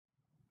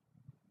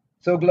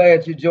So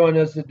glad you joined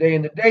us today.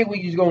 And today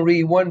we're just going to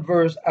read one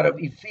verse out of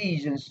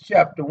Ephesians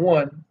chapter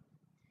 1.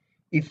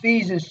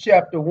 Ephesians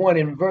chapter 1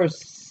 and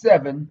verse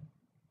 7.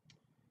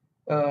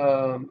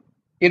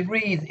 It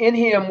reads, "In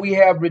him we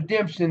have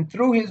redemption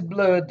through his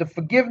blood, the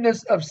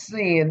forgiveness of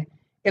sin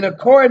in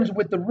accordance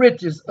with the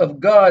riches of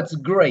God's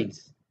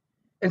grace."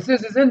 And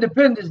since it's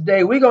Independence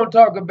Day, we're going to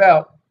talk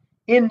about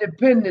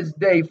Independence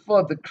Day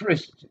for the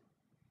Christian.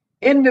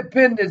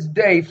 Independence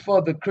Day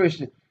for the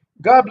Christian.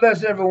 God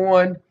bless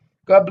everyone.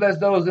 God bless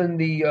those in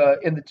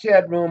the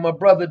chat room. My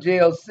brother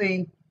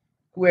JLC,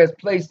 who has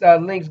placed our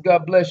links.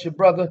 God bless you,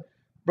 brother.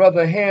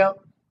 Brother Hamp,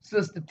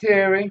 Sister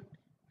Terry,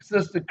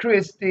 Sister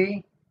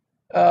Christy.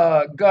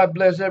 God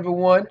bless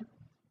everyone.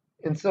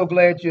 And so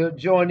glad you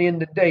joined in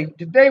today.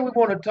 Today we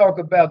want to talk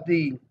about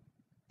the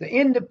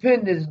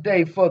Independence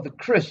Day for the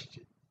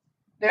Christian.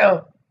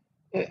 Now,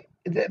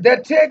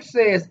 that text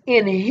says,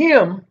 "In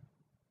him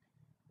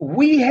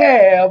we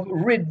have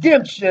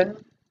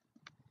redemption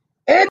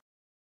and..."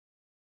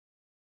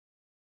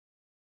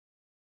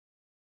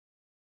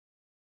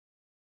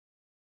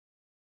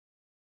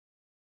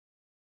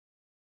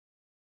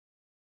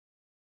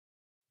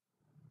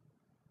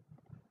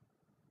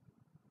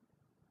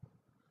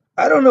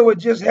 I don't know what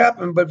just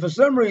happened, but for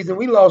some reason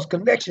we lost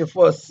connection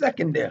for a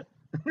second there.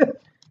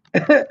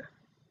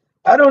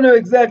 I don't know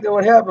exactly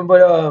what happened,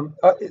 but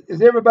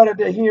is everybody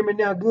there hearing me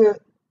now good?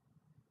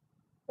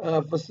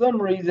 For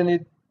some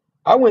reason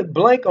I went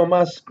blank on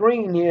my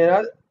screen here.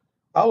 And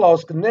I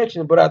lost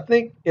connection, but I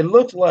think it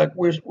looks like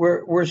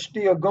we're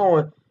still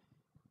going.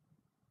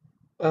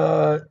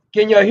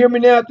 Can y'all hear me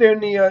now out there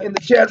in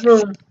the chat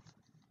room?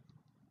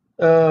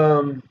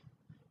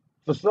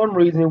 For some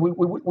reason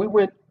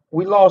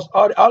we lost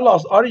audio. I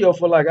lost audio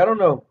for like, I don't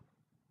know,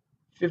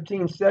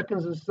 15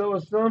 seconds or so or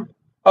something.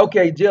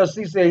 Okay,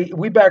 JLC say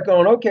we back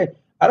on. Okay,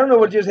 I don't know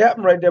what just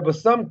happened right there, but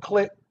some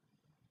clicked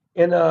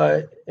and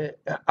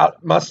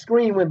my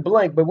screen went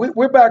blank. But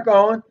we're back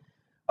on.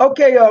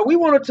 Okay, we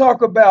want to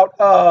talk about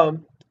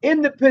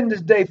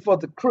Independence Day for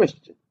the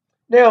Christian.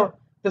 Now,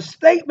 the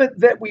statement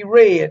that we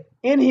read,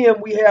 "In him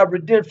we have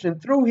redemption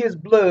through his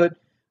blood,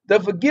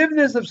 the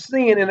forgiveness of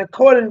sin in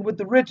accordance with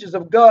the riches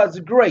of God's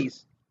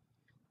grace.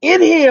 In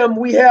him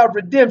we have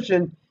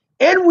redemption,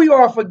 and we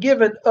are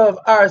forgiven of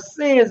our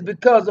sins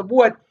because of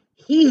what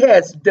he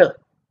has done."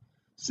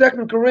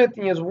 2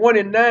 Corinthians 1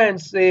 and 9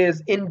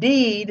 says,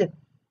 "Indeed,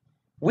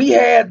 we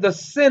had the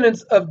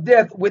sentence of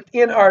death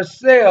within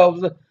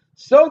ourselves,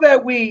 so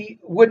that we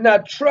would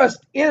not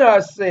trust in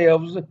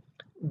ourselves,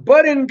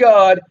 but in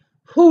God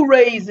who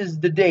raises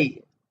the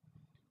dead."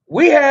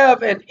 We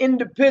have an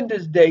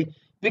Independence Day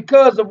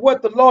because of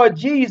what the Lord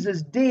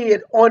Jesus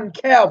did on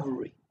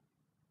Calvary.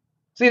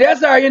 See,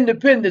 that's our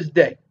Independence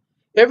Day.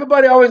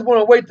 Everybody always want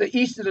to wait till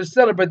Easter to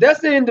celebrate.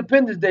 That's the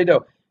Independence Day,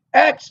 though.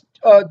 Acts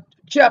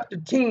chapter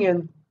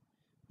 10,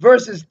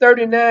 verses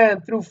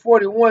 39 through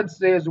 41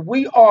 says,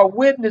 "We are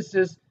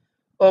witnesses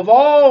of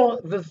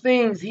all the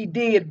things he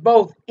did,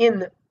 both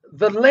in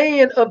the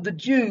land of the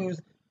Jews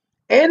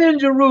and in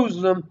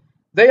Jerusalem.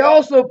 They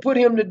also put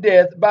him to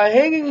death by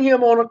hanging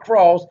him on a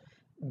cross.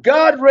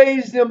 God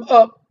raised him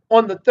up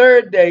on the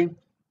third day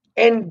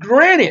and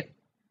granted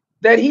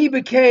that he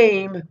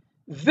became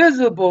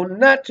visible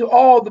not to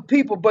all the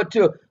people, but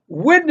to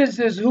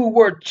witnesses who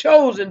were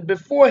chosen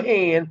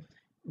beforehand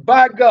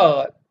by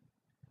God.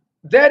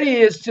 That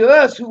is, to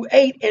us who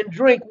ate and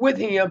drank with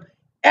him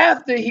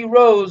after he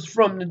rose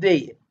from the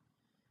dead."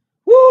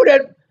 Woo!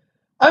 That's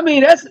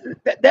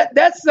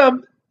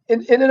some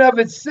in and of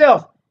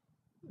itself.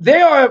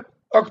 They are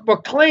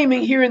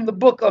proclaiming here in the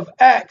book of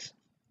Acts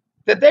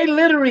that they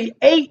literally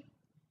ate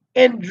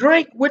and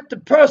drank with the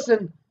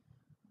person,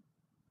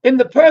 in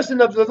the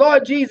person of the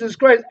Lord Jesus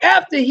Christ,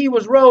 after he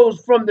was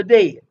rose from the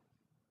dead.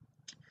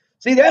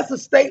 See, that's a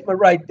statement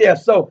right there.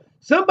 So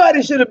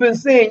somebody should have been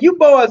saying, "You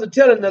boys are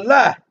telling a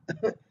lie,"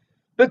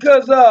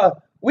 because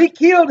we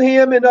killed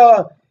him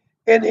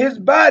and his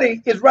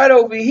body is right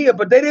over here.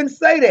 But they didn't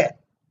say that.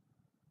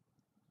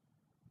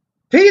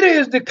 Peter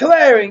is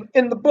declaring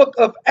in the book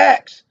of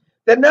Acts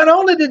that not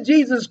only did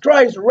Jesus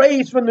Christ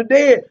raise from the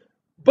dead,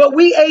 but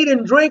we ate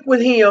and drank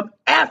with him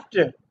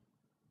after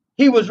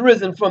he was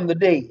risen from the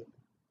dead.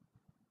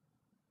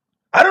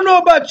 I don't know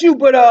about you,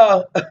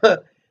 but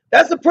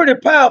that's a pretty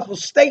powerful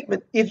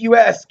statement if you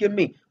asking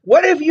me.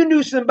 What if you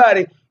knew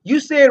somebody, you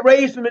said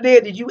raised from the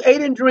dead, that you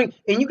ate and drink,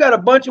 and you got a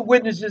bunch of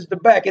witnesses to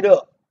back it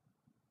up?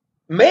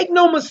 Make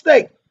no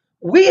mistake,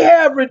 we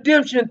have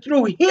redemption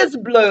through his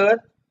blood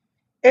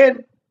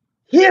and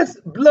his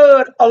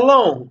blood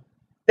alone.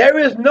 There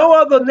is no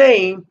other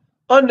name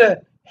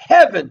under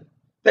heaven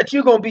that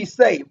you're going to be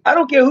saved. I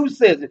don't care who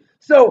says it.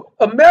 So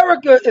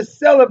America is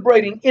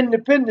celebrating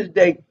Independence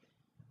Day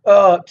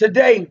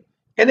today,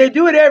 and they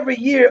do it every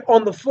year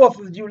on the 4th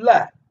of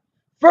July.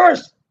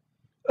 First,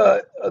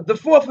 the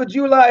 4th of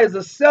July is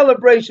a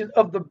celebration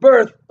of the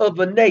birth of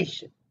a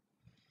nation.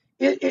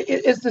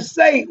 It's to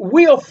say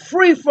we are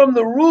free from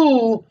the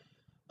rule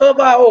of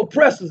our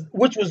oppressors,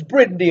 which was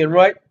Britain then,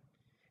 right?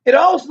 It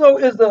also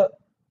is a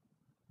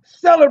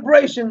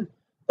celebration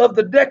of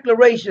the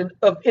Declaration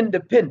of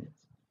Independence.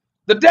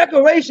 The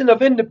Declaration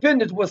of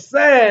Independence was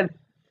signed,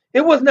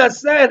 it was not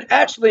signed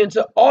actually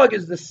until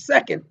August the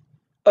 2nd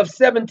of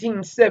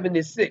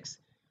 1776.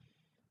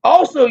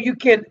 Also, you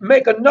can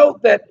make a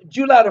note that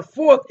July the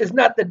 4th is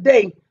not the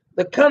day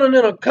the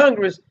Continental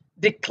Congress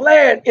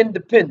declared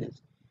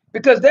independence,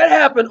 because that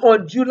happened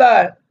on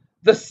July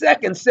the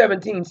 2nd,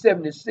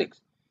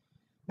 1776.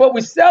 But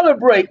we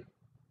celebrate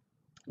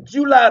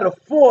July the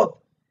 4th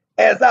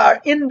as our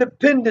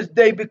Independence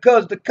Day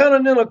because the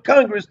Continental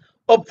Congress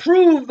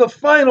approved the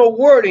final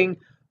wording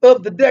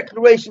of the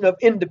Declaration of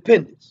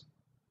Independence.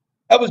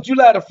 That was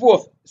July the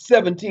 4th,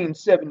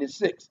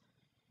 1776.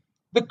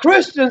 The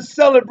Christians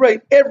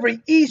celebrate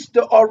every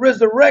Easter or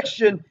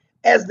resurrection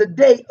as the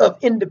day of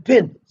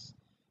independence.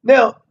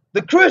 Now,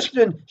 the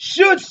Christian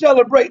should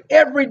celebrate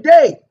every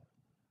day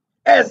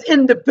as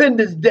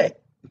Independence Day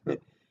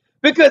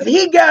because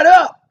he got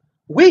up.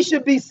 We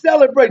should be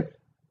celebrating.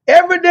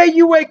 Every day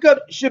you wake up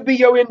should be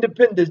your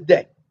Independence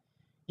Day.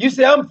 You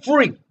say, I'm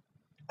free.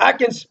 I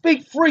can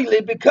speak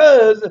freely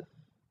because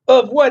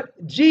of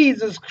what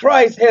Jesus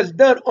Christ has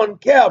done on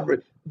Calvary.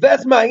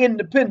 That's my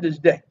Independence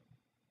Day.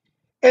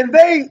 And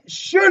they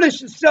surely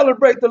should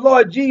celebrate the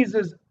Lord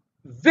Jesus'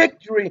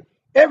 victory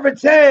every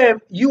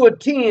time you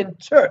attend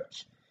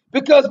church,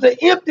 because the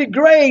empty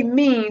grave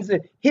means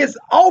his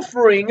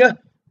offering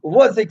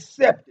was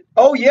accepted.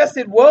 Oh, yes,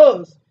 it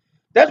was.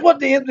 That's what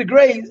the empty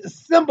grave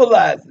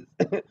symbolizes.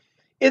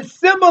 It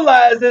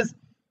symbolizes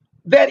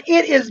that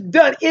it is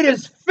done. It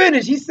is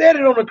finished. He said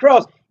it on the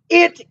cross.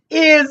 It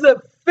is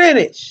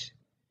finished.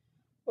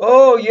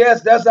 Oh,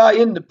 yes, that's our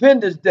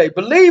Independence Day.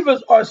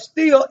 Believers are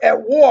still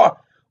at war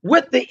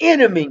with the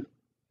enemy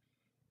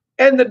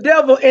and the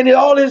devil and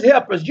all his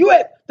helpers.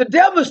 The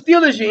devil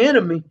still is your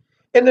enemy,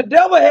 and the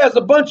devil has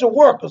a bunch of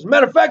workers.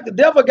 Matter of fact, the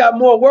devil got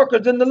more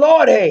workers than the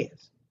Lord has.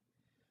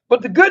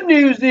 But the good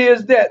news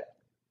is that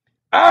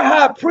our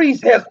high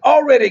priest has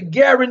already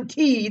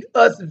guaranteed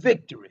us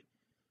victory.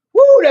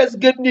 Woo, that's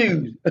good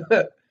news.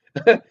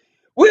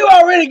 We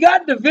already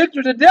got the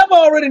victory. The devil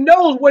already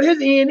knows what his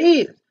end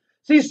is.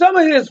 See, some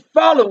of his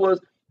followers,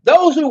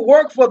 those who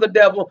work for the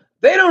devil,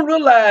 they don't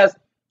realize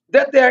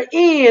that their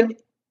end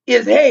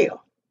is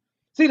hell.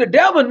 See, the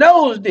devil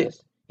knows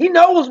this. He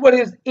knows what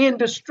his end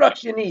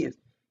destruction is.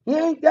 He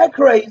ain't that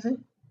crazy.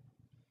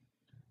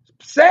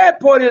 Sad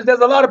part is there's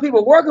a lot of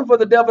people working for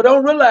the devil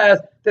don't realize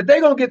that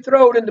they're going to get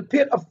thrown in the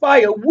pit of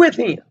fire with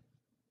him.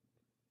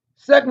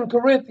 2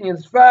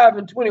 Corinthians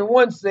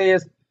 5:21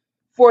 says,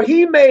 for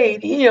he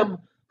made him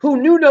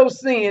who knew no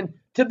sin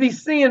to be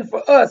sin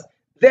for us,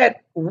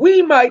 that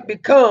we might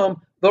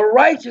become the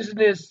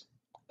righteousness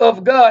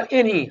of God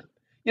in him.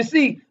 You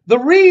see, the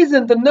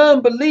reason the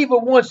non-believer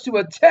wants to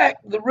attack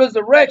the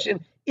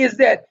resurrection is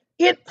that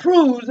it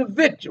proves a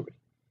victory.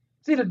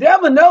 See, the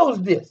devil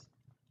knows this.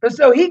 And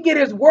so he get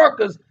his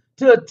workers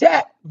to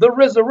attack the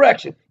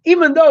resurrection,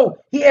 even though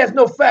he has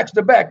no facts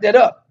to back that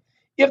up.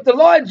 If the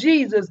Lord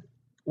Jesus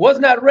was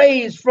not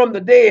raised from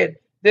the dead,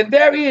 then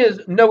there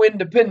is no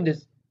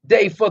Independence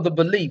Day for the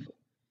believer.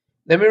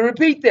 Let me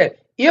repeat that.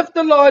 If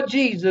the Lord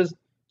Jesus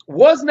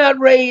was not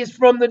raised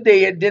from the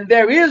dead, then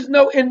there is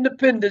no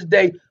Independence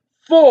Day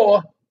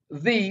for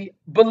the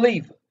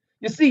believer.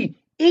 You see,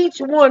 each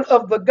one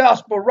of the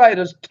gospel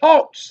writers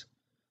talks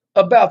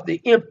about the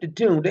empty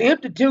tomb. The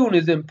empty tomb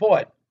is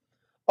important.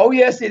 Oh,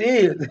 yes, it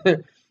is.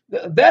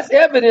 That's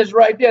evidence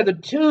right there. The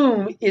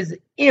tomb is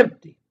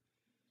empty.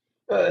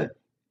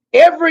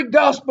 Every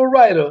gospel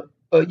writer,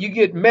 you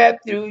get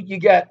Matthew, you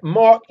got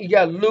Mark, you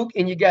got Luke,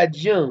 and you got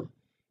John.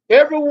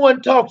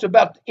 Everyone talks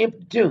about the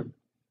empty tomb.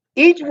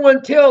 Each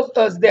one tells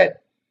us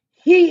that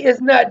he is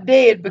not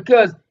dead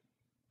because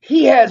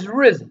he has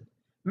risen.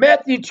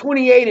 Matthew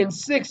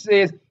 28:6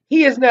 says,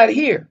 he is not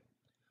here,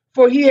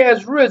 for he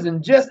has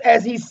risen, just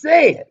as he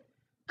said.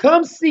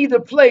 Come see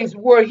the place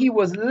where he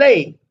was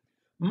laid.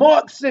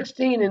 Mark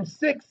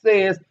 16:6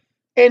 says,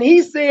 and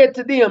he said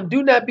to them,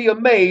 do not be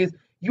amazed.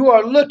 You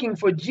are looking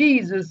for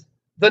Jesus,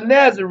 the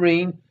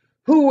Nazarene,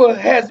 who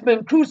has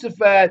been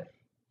crucified.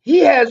 He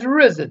has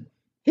risen.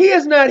 He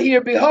is not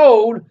here.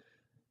 Behold,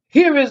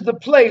 here is the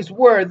place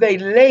where they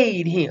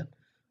laid him.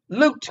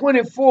 Luke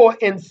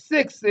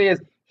 24:6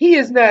 says, he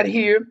is not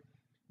here,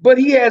 but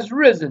he has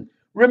risen.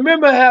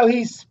 Remember how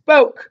he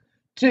spoke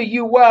to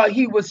you while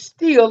he was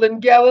still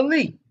in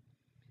Galilee.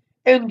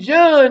 And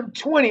John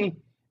 20,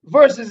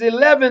 verses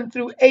 11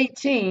 through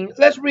 18,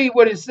 let's read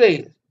what it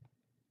says.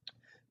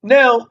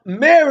 Now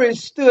Mary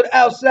stood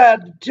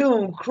outside the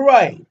tomb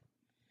crying.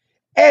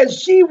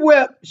 As she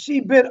wept, she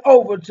bent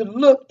over to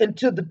look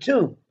into the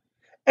tomb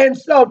and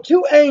saw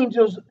two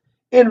angels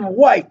in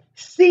white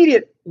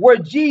seated where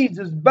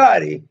Jesus'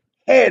 body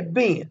had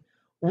been,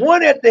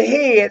 one at the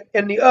head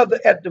and the other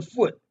at the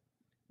foot.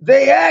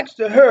 They asked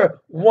her,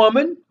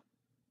 woman,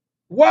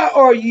 why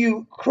are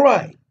you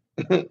crying?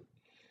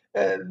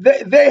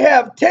 They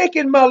have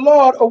taken my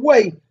Lord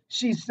away,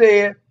 she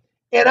said,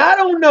 and I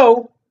don't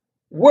know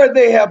where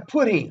they have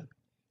put him.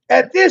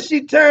 At this,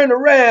 she turned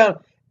around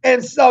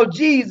and saw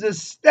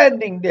Jesus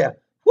standing there.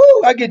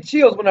 Whoo, I get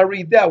chills when I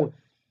read that one.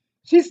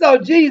 She saw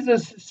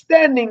Jesus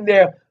standing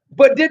there,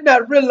 but did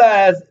not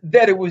realize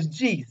that it was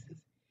Jesus.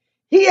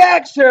 He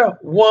asked her,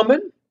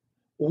 "Woman,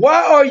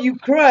 why are you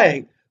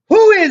crying?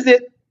 Who is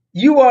it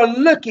you are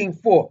looking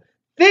for?"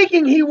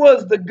 Thinking he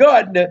was the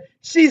gardener,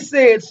 she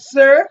said,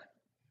 "Sir,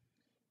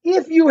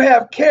 if you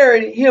have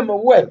carried him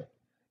away."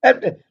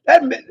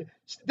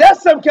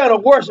 That's some kind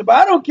of worship.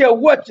 I don't care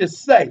what you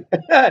say.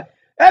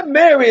 That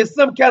Mary is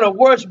some kind of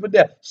worshiper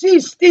there.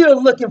 She's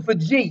still looking for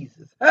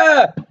Jesus.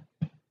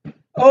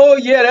 Oh,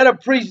 yeah, that'll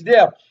preach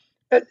there.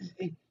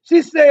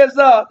 She says,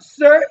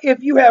 "Sir,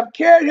 if you have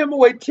carried him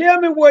away, tell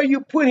me where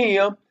you put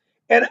him,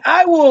 and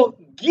I will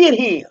get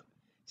him."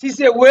 She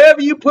said,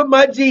 "Wherever you put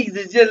my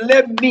Jesus, just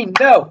let me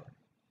know."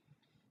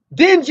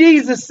 Then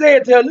Jesus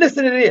said to her,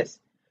 listen to this.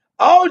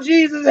 All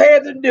Jesus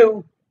had to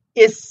do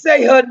is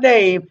say her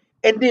name,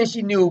 and then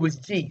she knew it was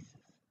Jesus.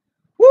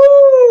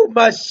 Woo,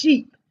 my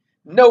sheep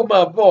know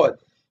my voice.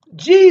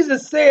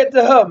 Jesus said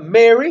to her,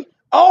 "Mary."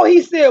 All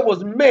he said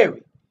was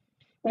Mary.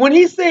 When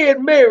he said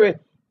Mary,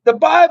 the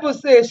Bible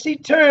says she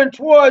turned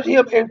towards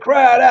him and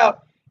cried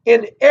out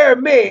in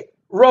Aramaic,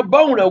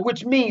 Rabboni,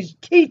 which means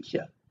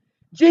teacher.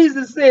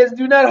 Jesus says,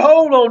 "Do not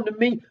hold on to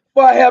me,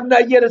 for I have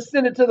not yet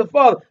ascended to the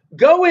Father.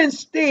 Go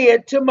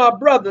instead to my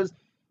brothers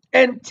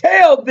and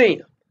tell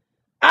them,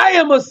 I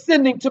am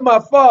ascending to my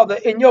Father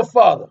and your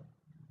Father,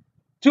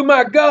 to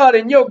my God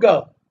and your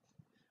God."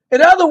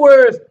 In other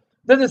words,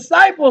 the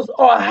disciples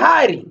are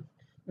hiding.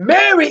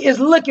 Mary is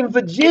looking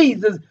for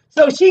Jesus,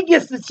 so she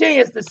gets the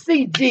chance to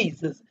see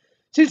Jesus.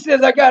 She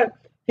says,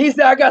 he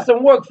said, "I got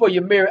some work for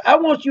you, Mary. I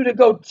want you to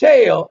go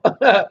tell,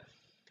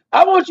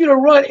 I want you to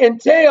run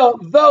and tell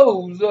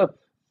those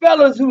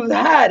fellas who's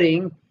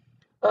hiding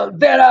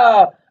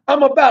that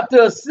I'm about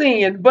to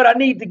ascend, but I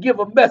need to give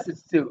a message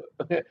to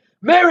her."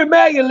 Mary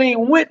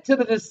Magdalene went to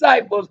the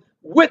disciples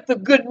with the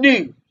good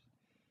news.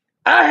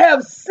 "I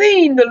have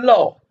seen the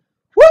Lord."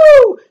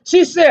 Woo!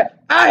 She said,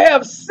 "I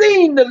have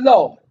seen the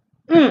Lord."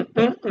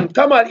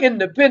 Come on,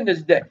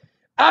 Independence Day.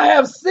 "I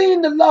have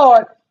seen the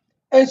Lord."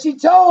 And she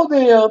told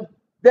them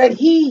that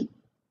he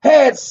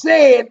had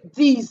said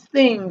these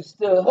things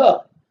to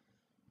her.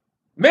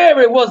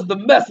 Mary was the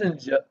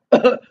messenger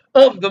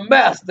of the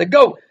master.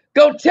 Go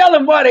tell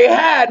him why they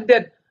hide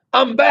that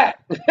I'm back.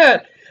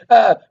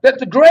 That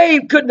the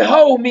grave couldn't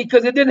hold me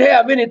because it didn't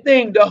have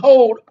anything to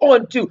hold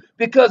on to,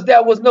 because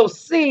there was no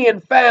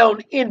sin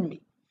found in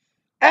me.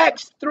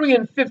 Acts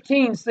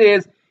 3:15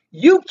 says,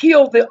 "You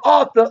killed the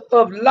author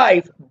of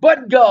life,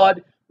 but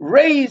God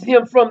raised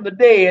him from the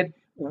dead.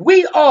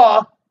 We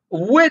are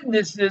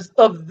witnesses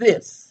of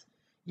this."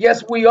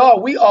 Yes, we are.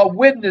 We are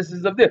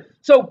witnesses of this.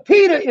 So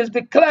Peter is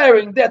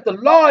declaring that the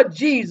Lord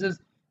Jesus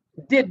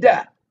did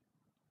die.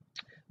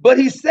 But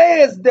he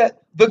says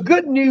that the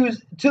good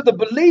news to the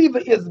believer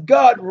is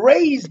God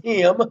raised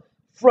him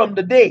from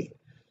the dead.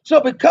 So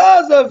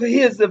because of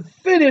his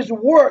finished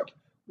work,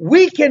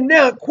 we can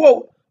now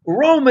quote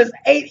Romans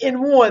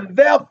 8:1.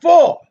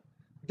 "Therefore,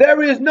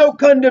 there is no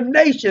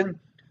condemnation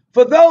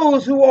for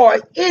those who are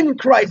in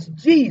Christ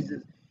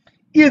Jesus."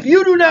 If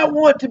you do not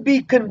want to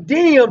be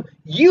condemned,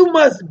 you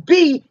must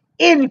be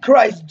in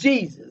Christ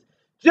Jesus.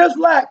 Just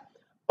like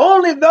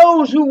only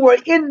those who were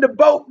in the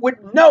boat with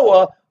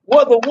Noah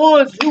were the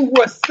ones who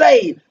were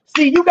saved.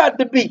 See, you got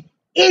to be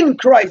in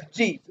Christ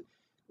Jesus.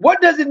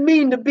 What does it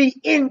mean to be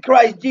in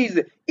Christ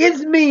Jesus?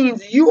 It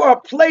means you are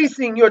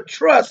placing your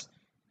trust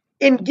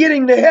in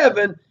getting to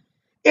heaven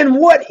in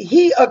what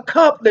he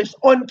accomplished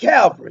on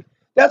Calvary.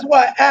 That's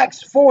why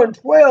Acts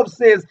 4:12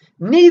 says,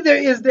 "Neither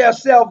is there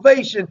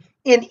salvation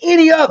in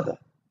any other,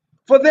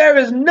 for there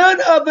is none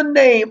other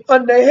name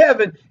under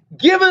heaven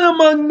given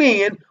among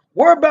men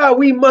whereby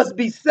we must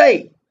be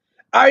saved."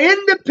 Our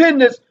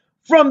independence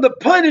from the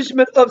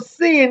punishment of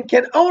sin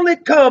can only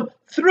come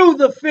through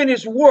the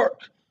finished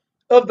work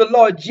of the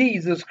Lord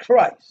Jesus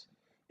Christ.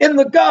 In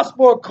the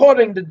gospel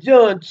according to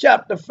John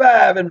chapter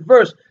 5 and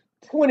verse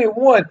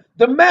 21,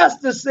 the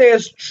master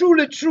says,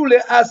 "Truly, truly,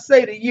 I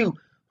say to you,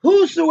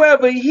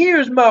 whosoever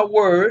hears my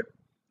word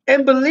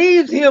and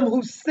believes him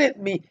who sent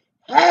me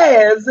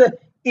has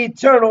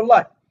eternal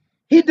life.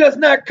 He does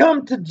not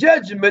come to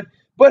judgment,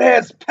 but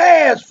has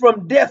passed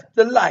from death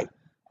to life."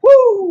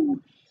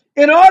 Woo!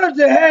 In order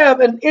to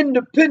have an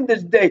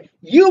Independence Day,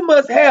 you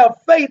must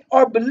have faith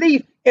or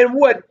belief in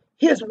what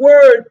his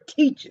word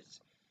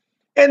teaches.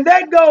 And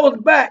that goes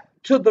back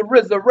to the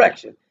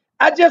resurrection.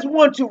 I just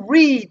want to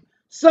read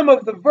some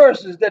of the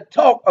verses that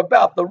talk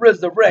about the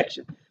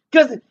resurrection,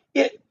 because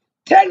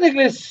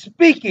technically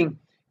speaking,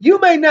 you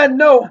may not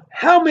know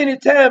how many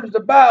times the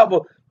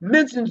Bible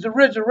mentions the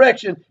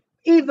resurrection,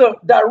 either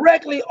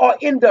directly or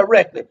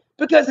indirectly,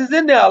 because it's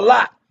in there a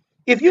lot.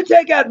 If you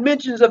take out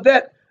mentions of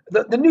that,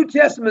 the New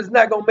Testament is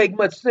not going to make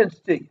much sense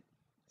to you.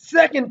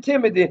 2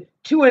 Timothy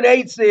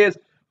 2:8 says,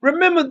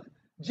 "Remember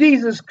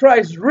Jesus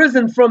Christ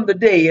risen from the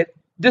dead,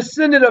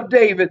 descendant of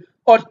David,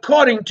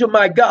 according to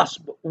my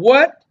gospel."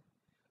 What?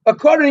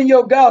 According to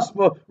your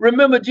gospel,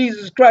 remember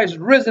Jesus Christ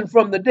risen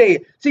from the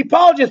dead. See,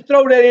 Paul just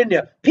throw that in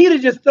there. Peter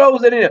just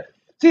throws it in there.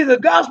 See, the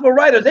gospel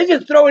writers, they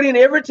just throw it in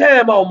every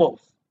time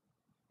almost.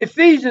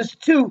 Ephesians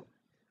 2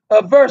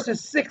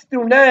 verses 6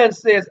 through 9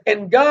 says,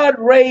 and God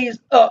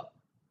raised us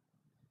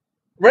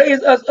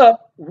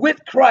up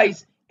with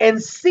Christ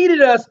and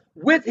seated us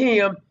with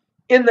him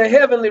in the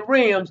heavenly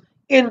realms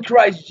in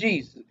Christ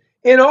Jesus,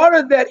 in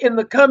order that in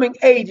the coming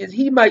ages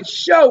he might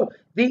show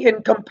the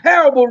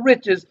incomparable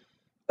riches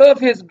of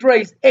his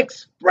grace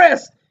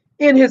expressed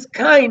in his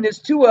kindness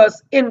to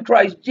us in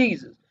Christ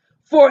Jesus.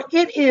 For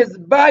it is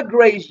by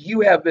grace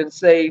you have been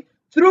saved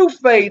through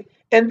faith,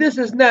 and this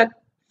is not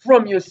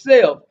from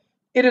yourself.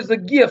 It is a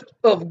gift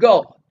of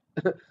God.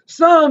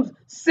 Psalms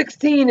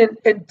 16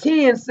 and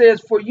 10 says,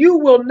 for you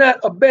will not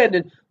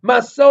abandon my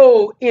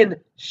soul in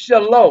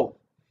Shalom,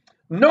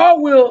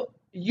 nor will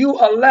you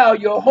allow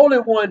your Holy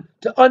One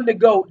to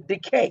undergo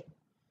decay.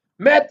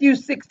 Matthew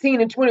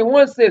 16 and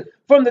 21 says,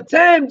 from the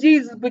time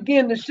Jesus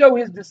began to show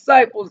his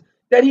disciples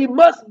that he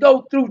must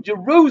go through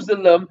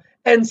Jerusalem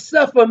and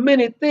suffer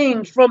many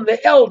things from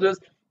the elders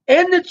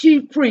and the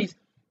chief priests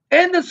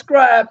and the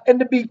scribes, and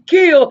to be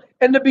killed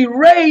and to be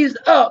raised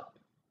up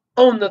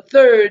on the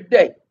third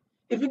day.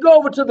 If you go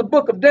over to the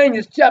book of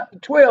Daniel, chapter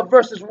 12,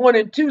 verses 1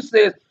 and 2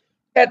 says,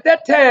 at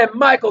that time,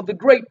 Michael, the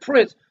great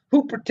prince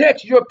who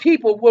protects your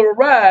people, will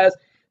arise.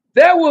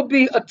 There will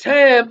be a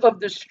time of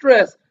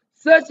distress,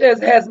 such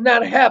as has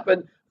not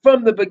happened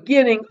from the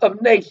beginning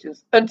of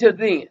nations until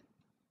then.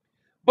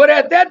 But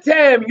at that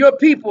time, your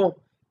people,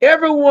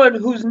 everyone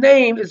whose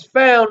name is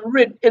found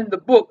written in the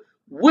book,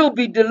 will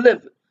be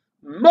delivered.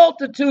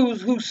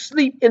 Multitudes who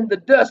sleep in the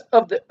dust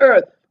of the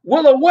earth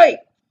will awake,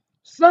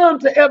 some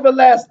to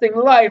everlasting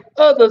life,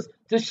 others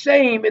to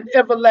shame and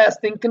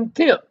everlasting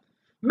contempt.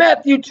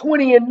 Matthew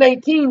 20 and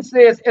 19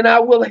 says, and I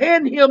will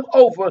hand him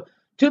over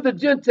to the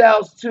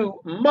Gentiles to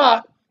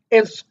mock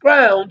and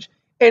scourge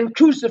and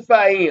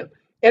crucify him.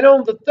 And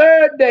on the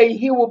third day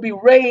he will be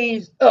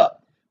raised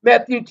up.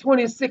 Matthew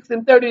 26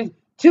 and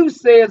 32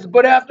 says,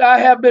 but after I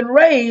have been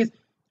raised,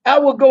 I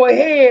will go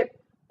ahead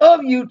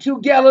of you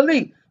to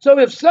Galilee. So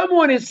if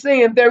someone is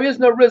saying there is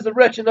no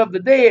resurrection of the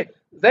dead,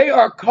 they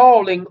are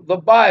calling the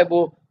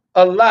Bible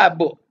a lie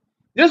book.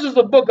 This is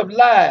a book of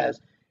lies.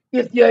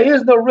 If there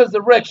is no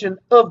resurrection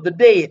of the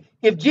dead,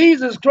 if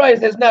Jesus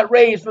Christ has not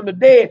raised from the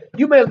dead,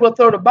 you may as well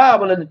throw the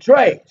Bible in the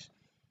trash.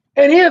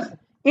 And if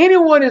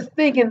anyone is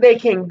thinking they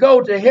can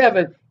go to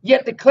heaven,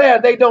 yet declare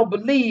they don't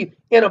believe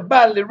in a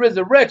bodily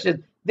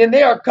resurrection, then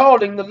they are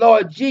calling the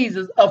Lord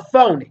Jesus a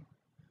phony.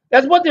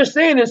 That's what they're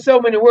saying in so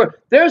many words.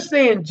 They're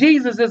saying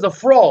Jesus is a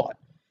fraud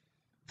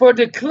for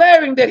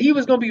declaring that he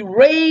was going to be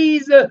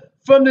raised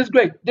from this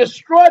grave.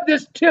 Destroy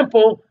this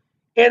temple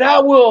and I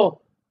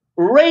will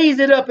raise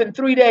it up in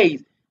 3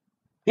 days.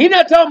 He's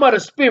not talking about a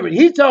spirit.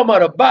 He's talking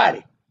about a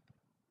body.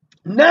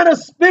 Not a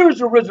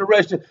spiritual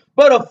resurrection,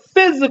 but a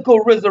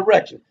physical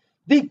resurrection.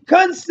 The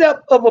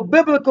concept of a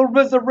biblical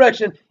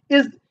resurrection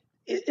is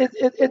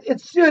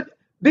it should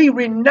be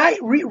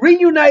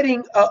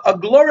reuniting a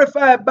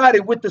glorified body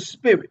with the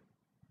spirit.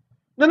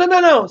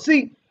 No.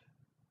 See,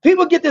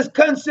 people get this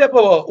concept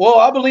of, well,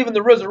 I believe in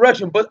the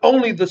resurrection, but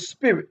only the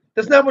spirit.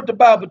 That's not what the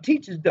Bible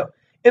teaches, though.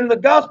 In the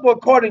gospel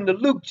according to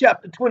Luke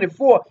chapter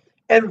 24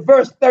 and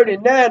verse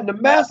 39, the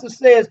master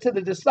says to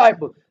the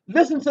disciples,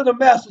 listen to the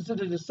master to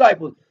the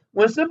disciples.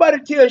 When somebody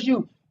tells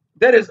you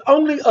that it's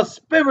only a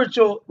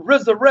spiritual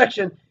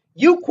resurrection,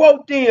 you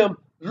quote them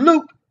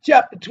Luke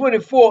chapter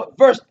 24,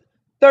 verse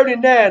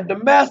 39. The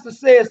master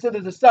says to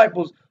the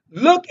disciples,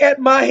 look at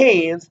my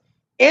hands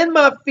and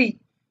my feet.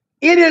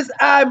 It is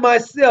I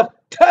myself.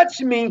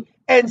 Touch me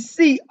and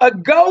see. A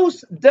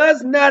ghost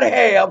does not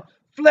have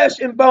flesh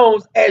and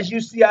bones as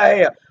you see I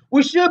have.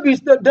 We should be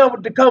still done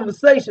with the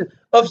conversation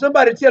of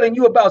somebody telling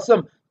you about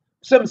some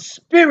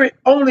spirit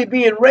only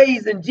being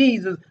raised in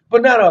Jesus,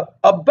 but not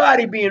a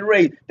body being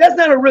raised. That's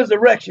not a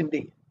resurrection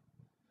then.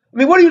 I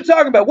mean, what are you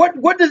talking about?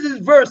 What does this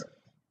verse,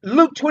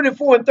 Luke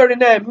 24 and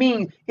 39,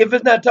 mean if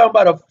it's not talking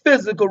about a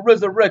physical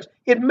resurrection?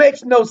 It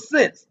makes no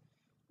sense.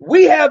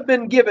 We have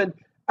been given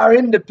our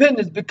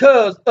independence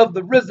because of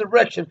the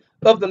resurrection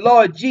of the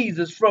Lord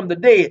Jesus from the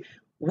dead.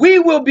 We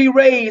will be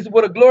raised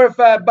with a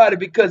glorified body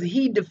because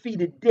he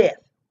defeated death.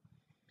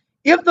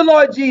 If the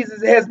Lord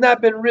Jesus has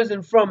not been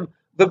risen from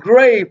the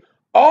grave,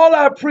 all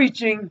our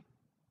preaching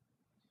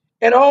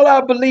and all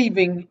our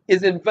believing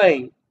is in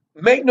vain.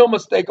 Make no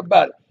mistake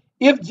about it.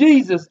 If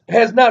Jesus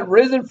has not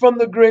risen from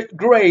the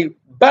grave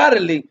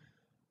bodily,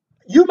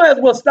 you may as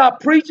well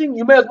stop preaching.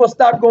 You may as well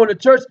stop going to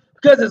church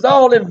because it's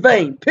all in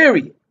vain,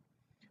 period.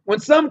 When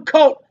some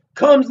cult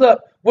comes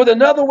up with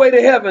another way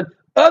to heaven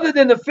other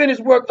than the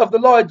finished work of the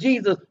Lord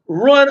Jesus,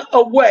 run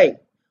away.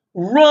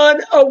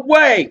 Run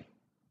away.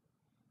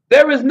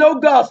 There is no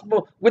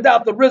gospel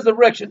without the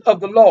resurrection of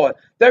the Lord.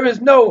 There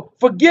is no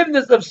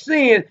forgiveness of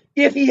sin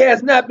if he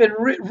has not been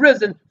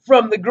risen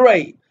from the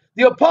grave.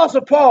 The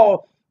Apostle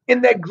Paul,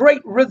 in that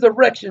great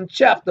resurrection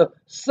chapter,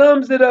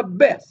 sums it up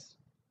best.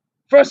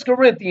 1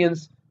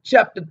 Corinthians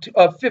chapter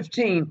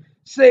 15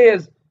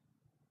 says,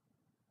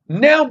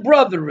 now,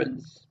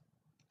 brethren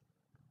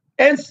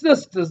and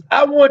sisters,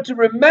 I want to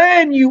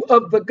remind you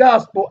of the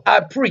gospel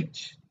I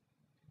preach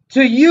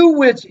to you,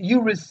 which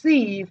you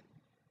receive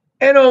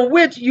and on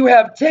which you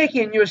have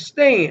taken your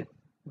stand.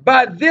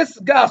 By this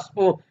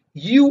gospel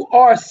you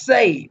are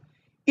saved,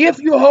 if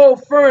you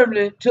hold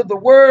firmly to the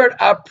word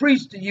I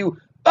preached to you.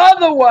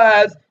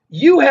 Otherwise,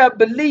 you have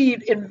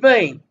believed in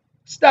vain.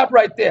 Stop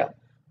right there.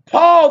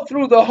 Paul,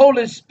 through the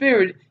Holy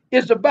Spirit,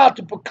 is about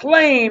to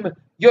proclaim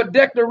your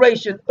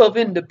declaration of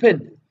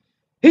independence.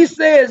 He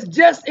says,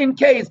 just in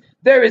case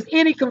there is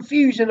any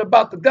confusion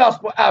about the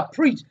gospel I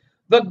preach,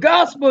 the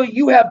gospel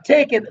you have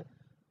taken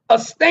a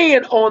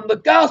stand on, the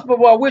gospel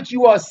by which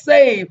you are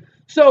saved.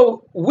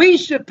 So we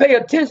should pay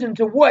attention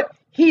to what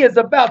he is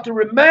about to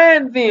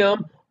remind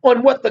them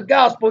on what the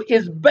gospel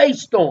is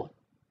based on.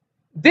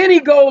 Then he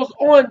goes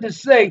on to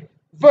say,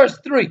 verse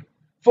 3,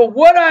 for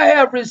what I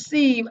have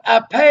received, I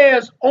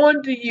pass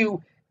on to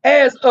you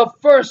as of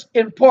first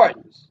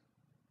importance,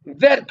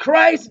 that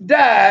Christ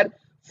died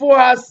for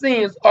our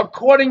sins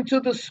according to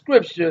the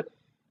scripture,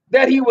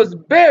 that he was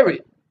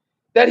buried,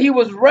 that he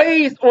was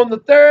raised on the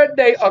third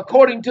day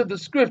according to the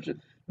scripture.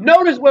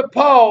 Notice what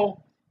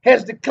Paul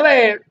has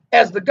declared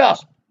as the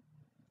gospel.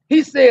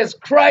 He says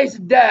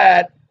Christ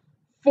died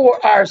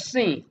for our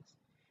sins.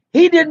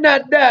 He did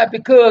not die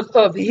because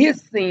of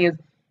his sins.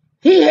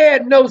 He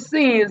had no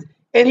sins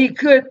and he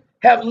could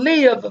have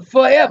lived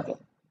forever.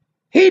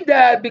 He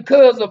died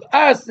because of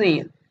our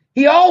sins.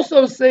 He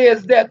also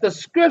says that the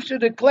scripture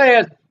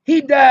declares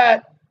he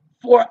died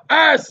for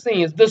our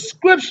sins. The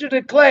scripture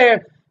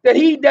declared that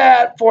he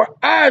died for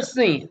our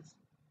sins.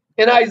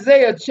 In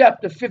Isaiah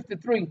chapter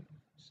 53,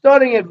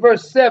 starting at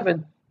verse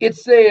 7, it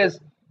says,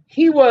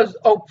 he was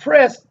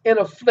oppressed and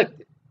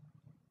afflicted,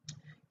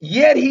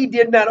 yet he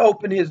did not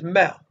open his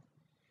mouth.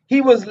 He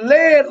was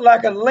led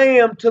like a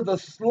lamb to the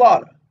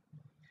slaughter,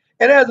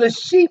 and as a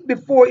sheep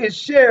before its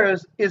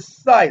shearers is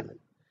silent,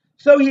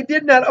 so he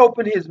did not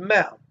open his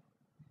mouth.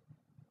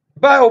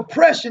 By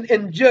oppression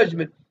and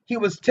judgment he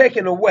was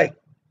taken away.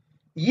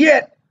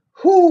 Yet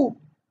who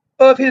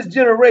of his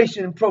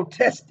generation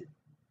protested?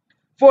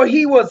 For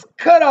he was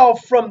cut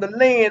off from the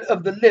land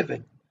of the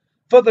living.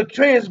 For the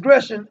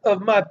transgression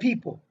of my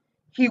people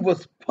he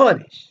was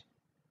punished.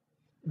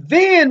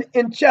 Then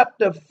in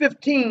chapter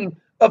 15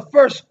 of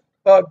 1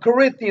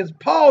 Corinthians,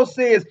 Paul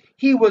says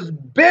he was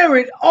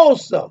buried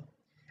also.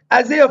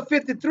 Isaiah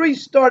 53,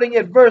 starting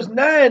at verse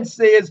 9,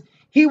 says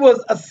he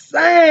was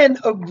assigned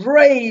a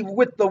grave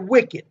with the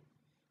wicked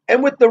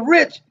and with the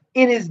rich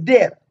in his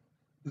death,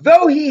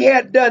 though he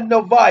had done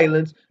no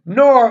violence,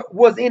 nor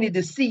was any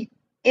deceit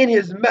in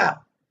his mouth.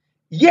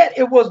 Yet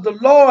it was the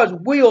Lord's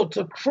will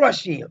to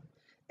crush him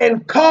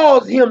and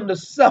cause him to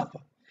suffer.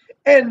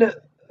 And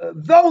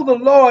though the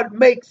Lord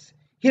makes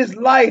his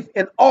life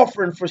an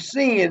offering for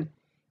sin,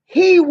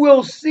 he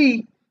will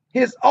see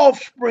his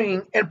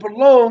offspring and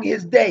prolong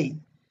his days.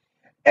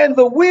 And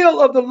the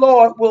will of the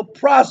Lord will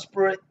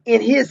prosper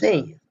in his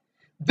hand.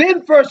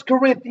 Then 1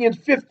 Corinthians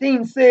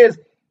 15 says,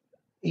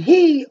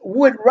 he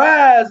would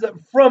rise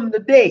from the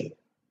dead.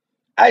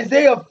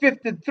 Isaiah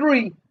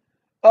 53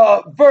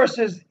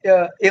 verses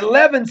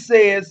 11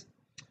 says,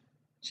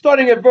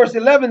 starting at verse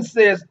 11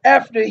 says,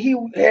 after he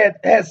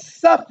has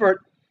suffered,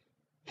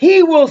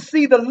 he will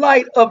see the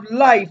light of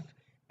life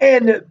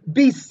and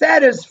be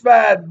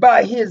satisfied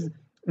by his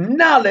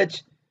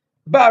knowledge.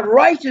 By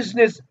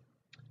righteousness,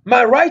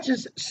 my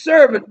righteous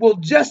servant will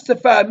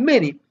justify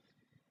many,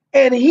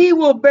 and he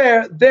will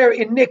bear their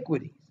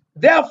iniquities.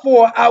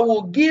 Therefore, I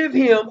will give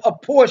him a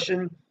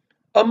portion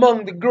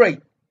among the great,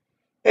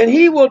 and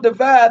he will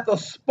divide the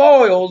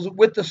spoils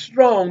with the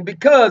strong,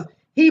 because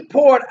he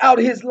poured out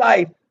his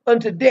life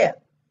unto death,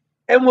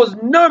 and was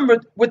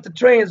numbered with the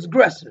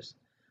transgressors.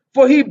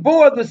 For he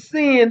bore the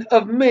sin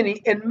of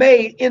many and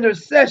made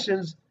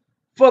intercessions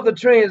for the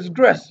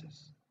transgressors.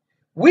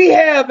 We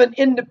have an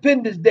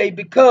Independence Day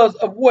because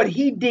of what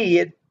he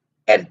did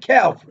at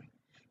Calvary.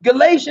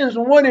 Galatians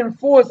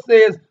 1:4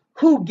 says,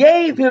 who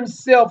gave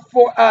himself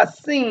for our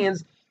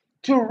sins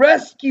to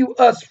rescue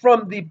us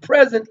from the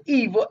present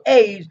evil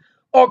age,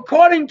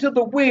 according to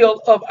the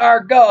will of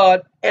our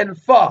God and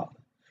Father.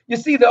 You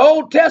see, the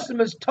Old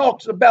Testament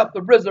talks about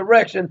the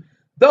resurrection.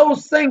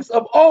 Those saints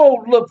of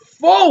old look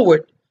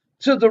forward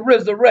to the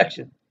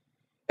resurrection.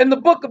 In the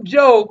book of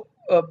Job,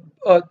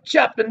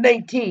 chapter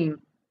 19,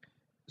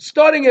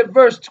 starting at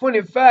verse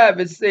 25,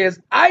 it says,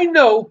 I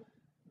know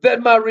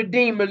that my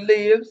Redeemer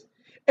lives,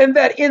 and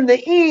that in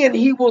the end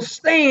he will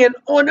stand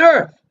on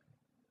earth.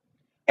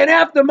 And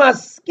after my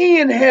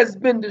skin has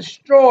been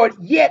destroyed,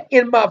 yet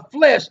in my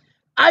flesh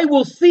I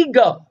will see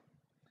God.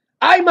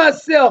 I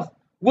myself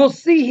will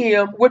see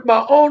him with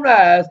my own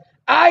eyes,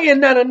 I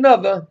and not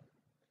another.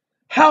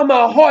 How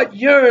my heart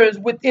yearns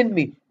within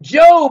me.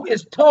 Job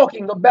is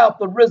talking about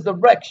the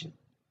resurrection.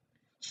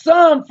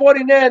 Psalm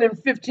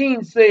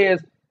 49:15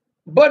 says,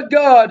 but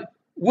God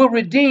will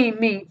redeem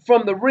me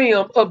from the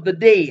realm of the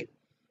dead.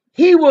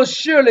 He will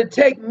surely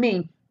take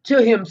me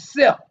to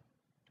himself.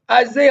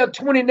 Isaiah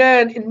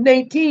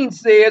 29:18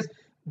 says,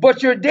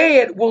 but your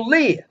dead will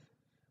live.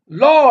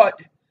 Lord,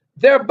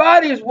 their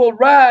bodies will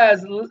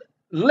rise.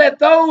 Let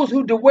those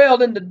who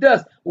dwell in the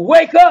dust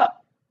wake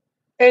up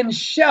and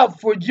shout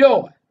for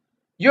joy.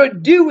 Your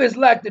dew is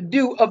like the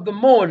dew of the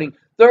morning.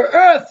 The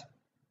earth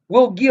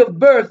will give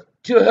birth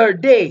to her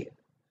dead.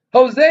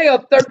 Hosea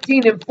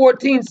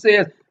 13:14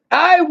 says,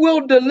 I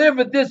will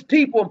deliver this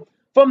people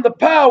from the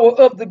power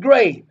of the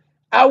grave.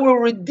 I will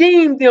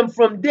redeem them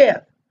from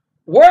death.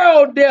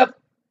 World death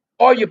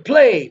are your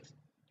plagues.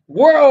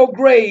 World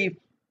grave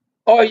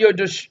are your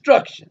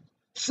destruction.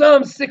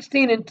 Psalm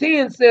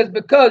 16:10 says,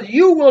 because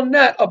you will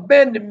not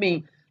abandon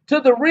me to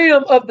the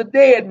realm of the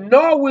dead,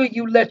 nor will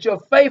you let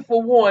your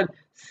faithful one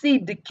see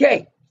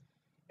decay.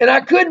 And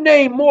I could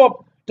name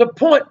more to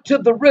point to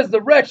the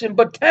resurrection,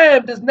 but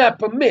time does not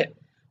permit.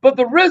 But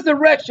the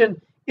resurrection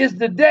is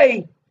the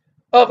day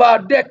of our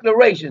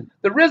declaration.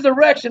 The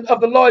resurrection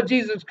of the Lord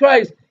Jesus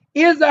Christ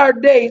is our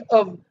day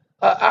of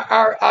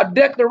our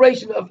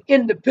declaration of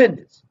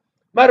independence.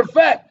 Matter of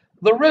fact,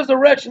 the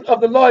resurrection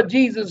of the Lord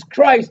Jesus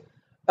Christ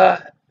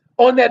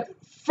on that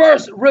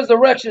first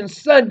resurrection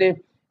Sunday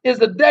is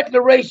a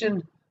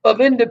declaration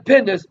of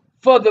independence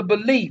for the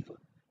believer.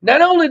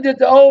 Not only did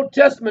the Old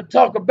Testament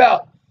talk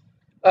about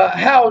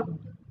how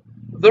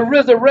the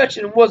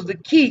resurrection was the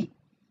key,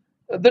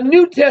 the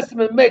New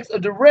Testament makes a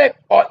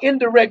direct or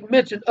indirect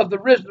mention of the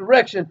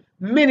resurrection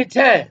many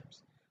times.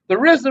 The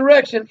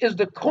resurrection is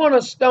the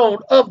cornerstone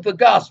of the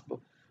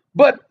gospel.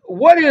 But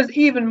what is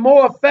even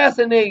more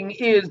fascinating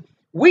is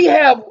we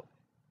have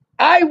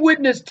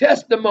eyewitness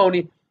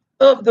testimony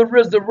of the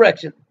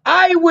resurrection.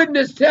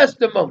 Eyewitness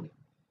testimony.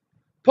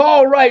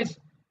 Paul writes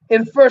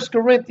in 1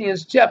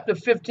 Corinthians chapter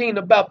 15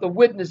 about the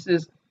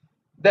witnesses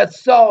that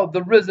saw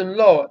the risen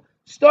Lord.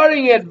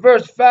 Starting at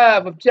verse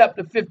 5 of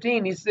chapter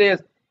 15, he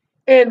says,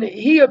 and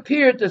he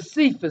appeared to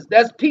Cephas,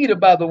 that's Peter,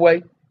 by the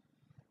way,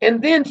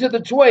 and then to the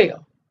 12.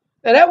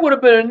 Now that would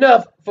have been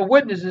enough for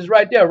witnesses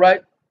right there,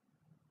 right?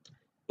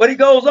 But he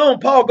goes on,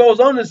 Paul goes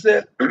on and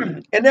says,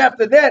 and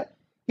after that,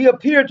 he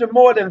appeared to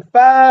more than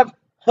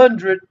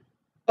 500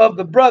 of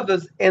the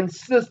brothers and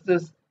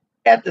sisters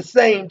at the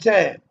same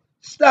time.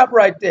 Stop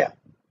right there.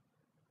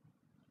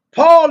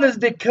 Paul is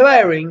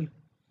declaring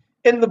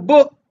in the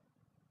book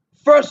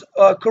 1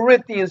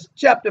 Corinthians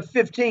chapter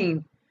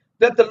 15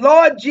 that the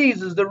Lord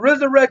Jesus, the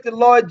resurrected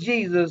Lord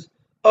Jesus,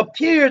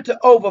 appeared to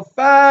over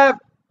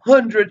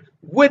 500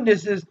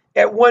 witnesses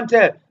at one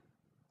time.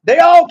 They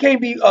all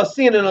can't be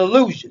seeing an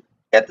illusion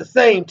at the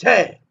same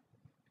time.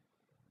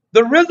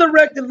 The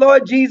resurrected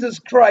Lord Jesus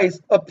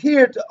Christ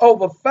appeared to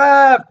over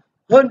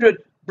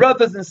 500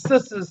 brothers and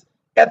sisters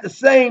at the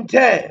same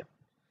time.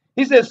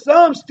 He says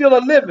some still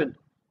are living,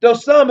 though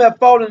some have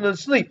fallen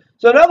asleep.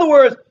 So in other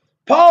words,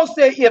 Paul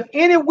said, if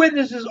any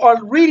witnesses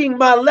are reading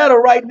my letter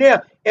right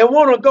now and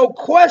want to go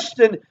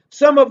question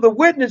some of the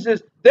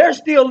witnesses, they're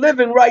still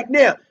living right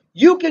now.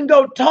 You can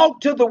go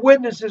talk to the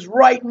witnesses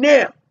right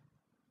now.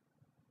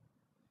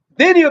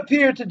 Then he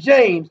appeared to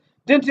James,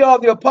 then to all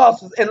the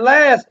apostles, and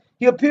last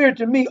he appeared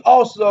to me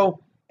also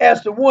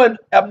as to one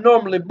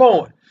abnormally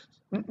born.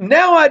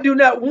 Now I do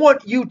not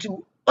want you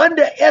to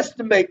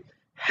underestimate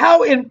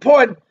how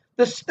important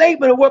the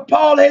statement of what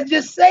Paul has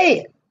just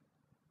said.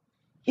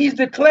 He's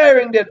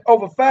declaring that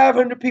over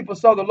 500 people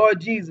saw the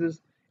Lord Jesus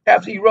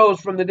after he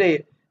rose from the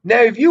dead.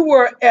 Now, if you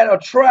were at a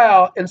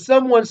trial and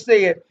someone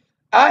said,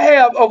 I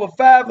have over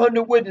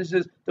 500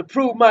 witnesses to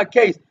prove my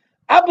case,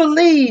 I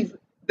believe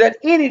that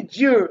any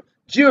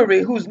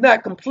jury who's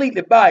not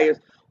completely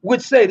biased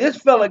would say, this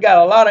fella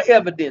got a lot of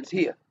evidence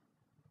here.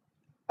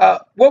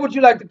 What would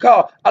you like to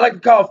call? I like to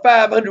call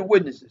 500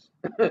 witnesses.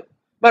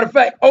 Matter of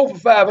fact, over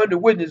 500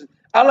 witnesses.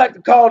 I like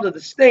to call to the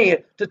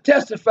stand to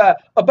testify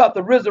about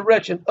the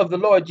resurrection of the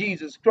Lord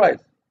Jesus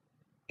Christ.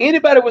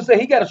 Anybody would say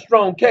he got a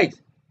strong case.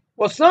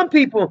 Well, some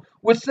people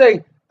would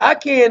say, how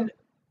can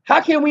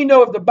we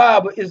know if the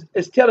Bible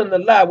is telling the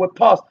lie what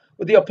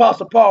the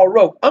Apostle Paul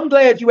wrote? I'm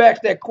glad you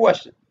asked that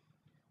question.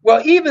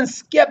 Well, even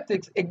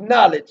skeptics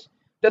acknowledge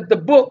that the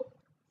book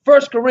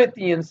 1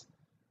 Corinthians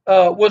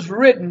was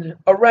written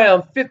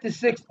around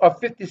 56 or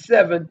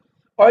 57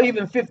 or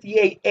even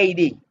 58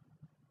 AD.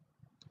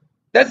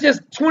 That's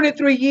just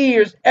 23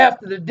 years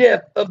after the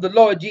death of the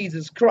Lord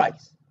Jesus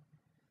Christ.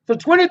 So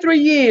 23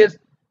 years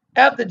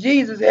after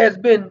Jesus has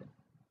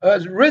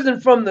risen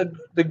from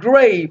the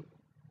grave,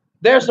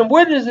 there are some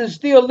witnesses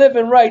still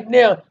living right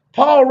now.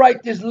 Paul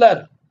writes this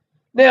letter.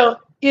 Now,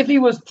 if he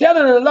was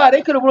telling a lie,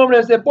 they could have went over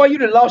there and said, boy, you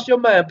done lost your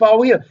mind,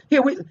 Paul.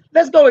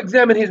 Let's go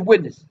examine his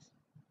witnesses.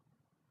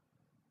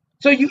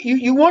 So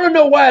you want to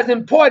know why it's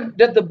important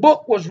that the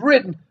book was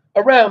written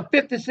around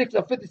 56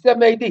 or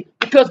 57 AD,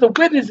 because the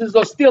witnesses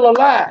are still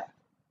alive.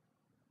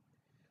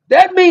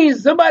 That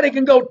means somebody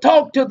can go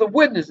talk to the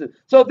witnesses.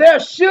 So there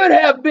should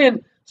have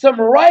been some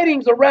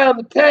writings around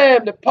the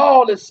time that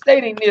Paul is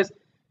stating this,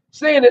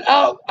 saying that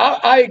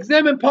I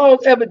examined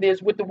Paul's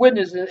evidence with the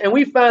witnesses and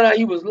we found out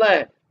he was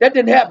lying. That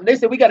didn't happen. They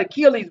said, we got to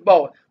kill these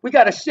boys. We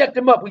got to shut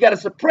them up. We got to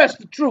suppress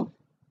the truth.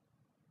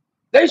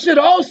 They should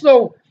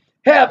also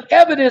have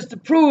evidence to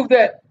prove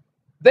that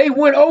they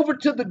went over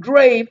to the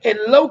grave and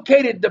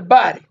located the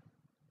body.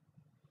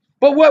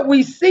 But what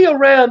we see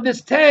around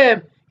this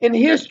time in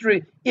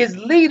history is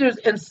leaders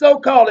and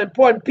so-called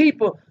important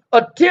people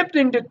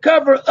attempting to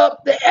cover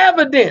up the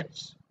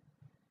evidence.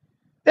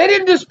 They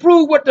didn't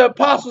disprove what the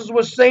apostles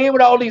were saying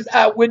with all these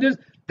eyewitnesses.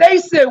 They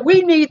said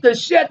we need to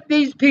shut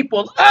these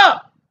people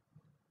up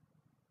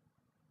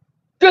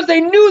because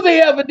they knew the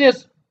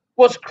evidence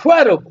was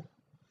credible.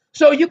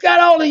 So you got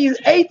all these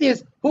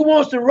atheists who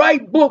wants to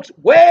write books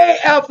way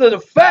after the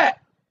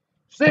fact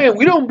saying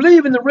we don't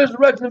believe in the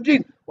resurrection of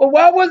Jesus. Well,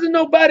 why wasn't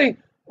nobody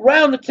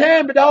around the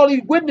time that all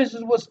these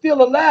witnesses were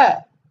still alive?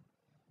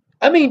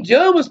 I mean,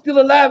 John was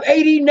still alive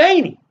 80,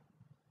 90.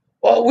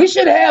 Well, we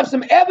should have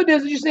some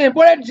evidence that you're saying,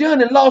 boy, that John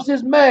had lost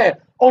his mind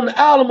on the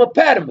island of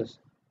Patmos.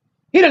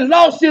 He done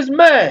lost his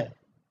mind.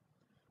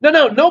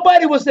 No,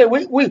 nobody would say,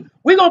 we're going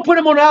to put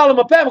him on the island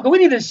of Patmos because we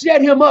need to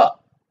shut him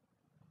up.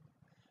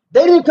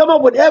 They didn't come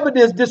up with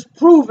evidence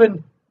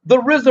disproving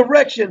the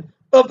resurrection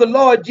of the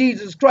Lord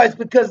Jesus Christ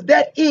because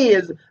that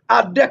is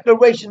our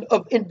Declaration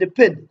of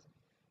Independence.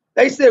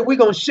 They said we're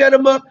going to shut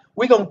them up.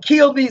 We're going to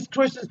kill these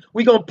Christians.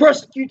 We're going to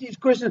persecute these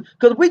Christians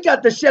because we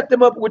got to shut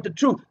them up with the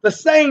truth. The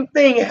same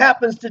thing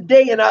happens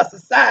today in our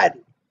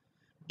society.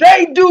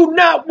 They do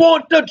not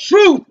want the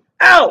truth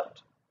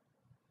out.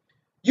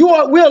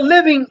 We're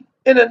living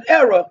in an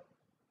era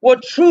where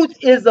truth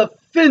is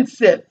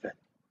offensive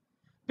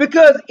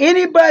because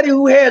anybody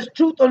who has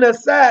truth on their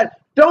side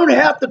don't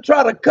have to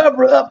try to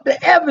cover up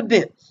the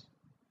evidence.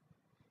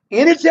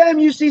 Anytime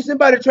you see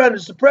somebody trying to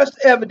suppress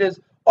the evidence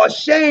or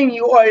shame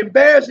you or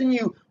embarrassing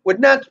you with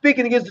not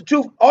speaking against the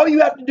truth, all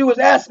you have to do is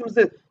ask them,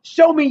 say,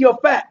 show me your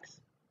facts.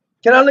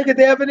 Can I look at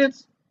the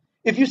evidence?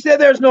 If you say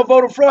there's no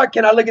voter fraud,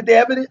 can I look at the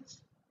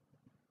evidence?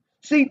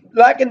 See,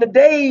 like in the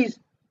days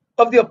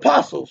of the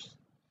apostles,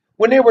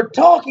 when they were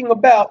talking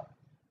about,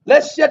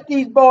 let's shut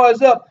these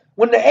boys up,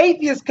 when the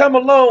atheists come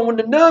along, when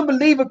the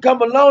non-believer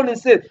come along and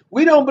said,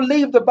 we don't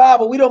believe the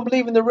Bible, we don't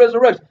believe in the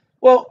resurrection.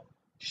 Well,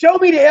 show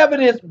me the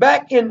evidence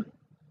back in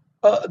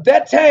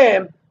that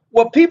time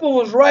where people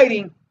was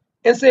writing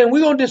and saying,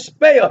 we're going to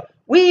despair.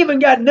 We even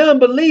got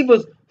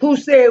non-believers who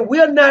said,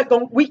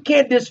 we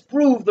can't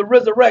disprove the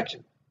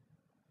resurrection.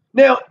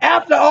 Now,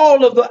 after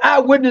all of the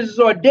eyewitnesses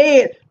are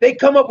dead, they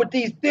come up with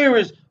these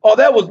theories. Oh,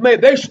 that was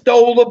made. They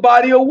stole the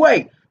body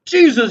away.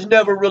 Jesus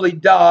never really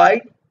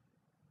died.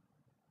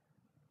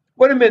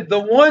 Wait a minute.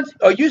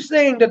 Are you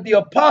saying that the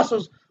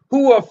apostles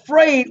who were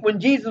afraid when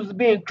Jesus was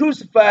being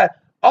crucified,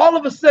 all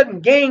of a sudden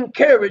gained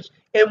courage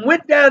and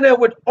went down there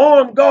with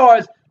armed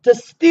guards to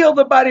steal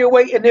the body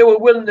away, and they were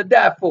willing to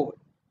die for it?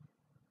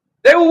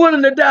 They were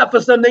willing to die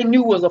for something they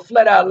knew was a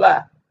flat-out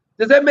lie.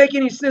 Does that make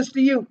any sense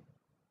to you?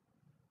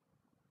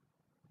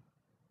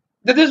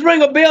 Did this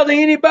ring a bell to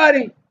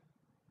anybody?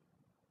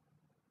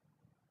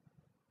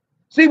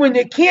 See, when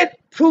they can't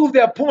prove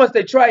their points,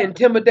 they try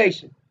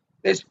intimidation.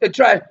 They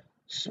try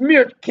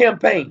smear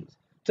campaigns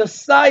to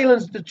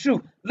silence the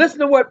truth. Listen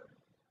to what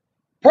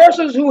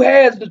persons who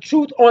has the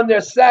truth on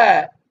their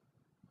side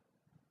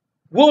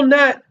will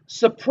not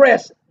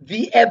suppress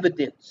the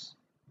evidence.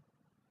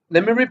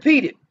 Let me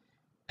repeat it.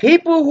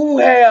 People who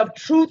have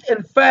truth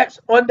and facts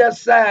on their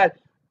side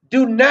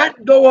do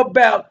not go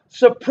about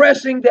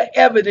suppressing the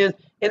evidence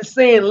and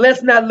saying,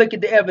 let's not look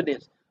at the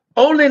evidence.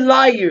 Only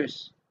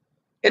liars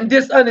and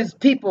dishonest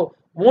people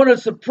want to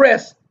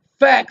suppress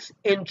facts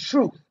and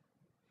truth.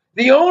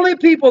 The only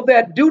people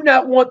that do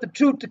not want the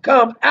truth to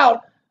come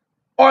out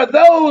are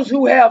those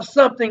who have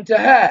something to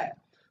hide.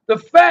 The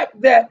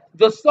fact that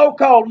the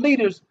so-called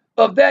leaders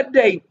of that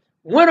day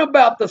went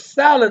about to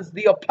silence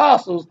the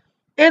apostles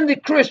and the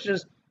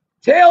Christians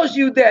tells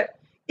you that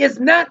it's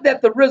not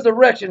that the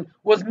resurrection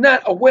was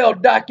not a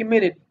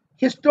well-documented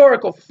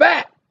historical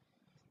fact.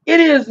 It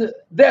is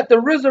that the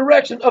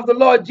resurrection of the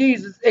Lord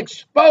Jesus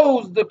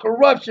exposed the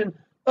corruption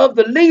of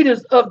the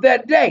leaders of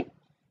that day,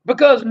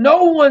 because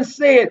no one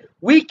said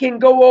we can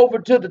go over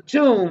to the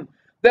tomb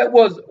that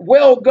was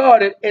well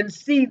guarded and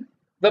see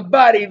the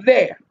body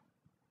there.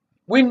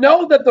 We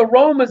know that the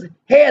Romans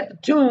had the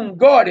tomb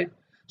guarded.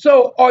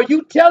 So are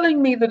you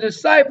telling me the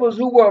disciples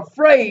who were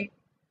afraid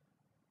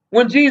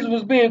when Jesus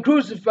was being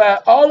crucified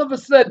all of a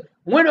sudden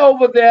went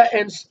over there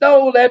and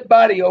stole that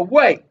body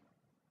away?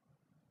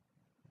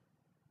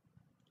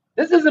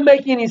 This doesn't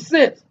make any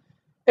sense.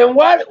 And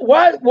why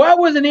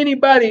wasn't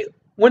anybody,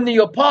 when the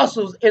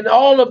apostles and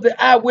all of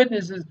the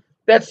eyewitnesses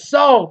that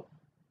saw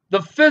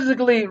the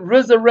physically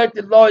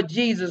resurrected Lord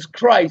Jesus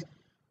Christ,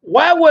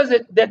 why was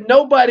it that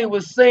nobody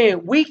was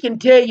saying, we can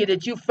tell you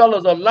that you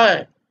fellows are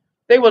lying?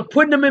 They were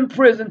putting them in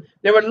prison.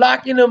 They were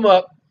locking them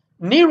up.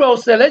 Nero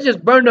said, let's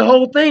just burn the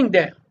whole thing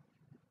down.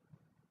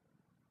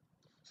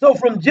 So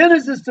from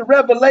Genesis to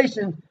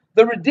Revelation,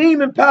 the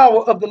redeeming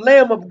power of the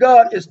Lamb of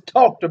God is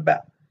talked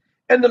about.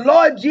 And the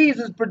Lord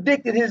Jesus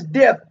predicted his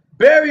death,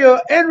 burial,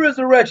 and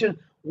resurrection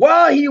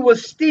while he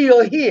was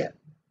still here.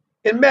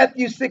 In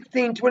Matthew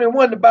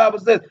 16:21, the Bible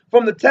says,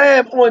 from the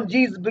time on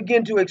Jesus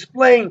began to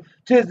explain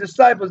to his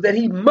disciples that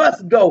he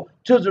must go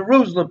to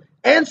Jerusalem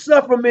and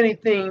suffer many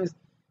things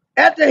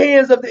at the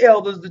hands of the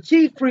elders, the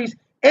chief priests,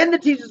 and the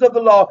teachers of the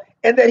law,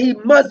 and that he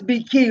must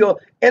be killed,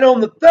 and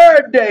on the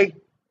third day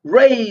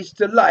raised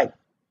to life.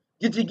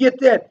 Did you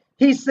get that?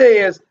 He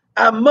says,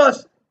 I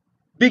must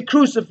be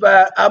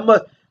crucified, I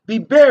must be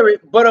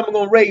buried, but I'm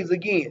going to raise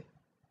again.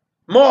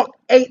 Mark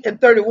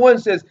 8:31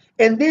 says,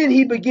 and then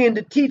he began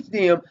to teach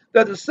them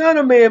that the Son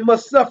of Man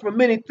must suffer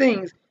many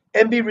things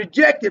and be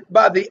rejected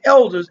by the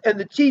elders and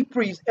the chief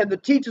priests and the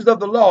teachers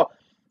of the law,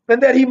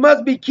 and that he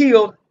must be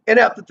killed and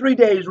after 3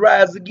 days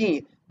rise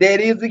again. There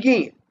it is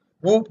again.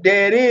 Whoop,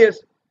 there it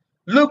is.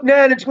 Luke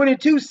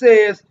 9:22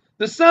 says,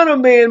 the Son of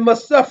Man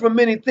must suffer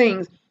many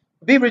things,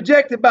 be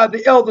rejected by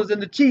the elders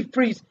and the chief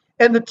priests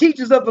and the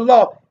teachers of the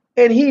law,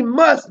 and he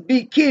must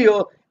be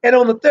killed and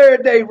on the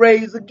 3rd day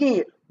raised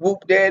again.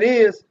 Whoop, there it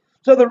is.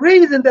 So the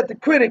reason that the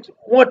critics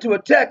want to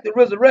attack the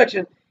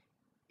resurrection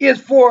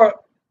is for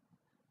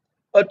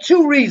a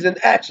two reasons,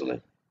 actually.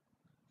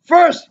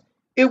 First,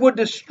 it would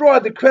destroy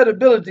the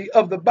credibility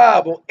of the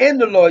Bible and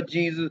the Lord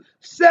Jesus.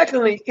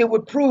 Secondly, it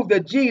would prove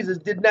that Jesus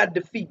did not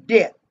defeat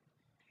death.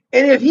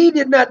 And if he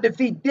did not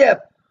defeat death,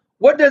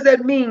 what does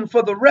that mean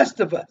for the rest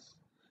of us?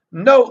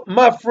 No,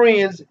 my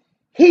friends,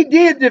 he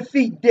did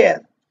defeat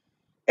death.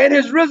 And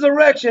his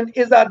resurrection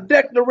is our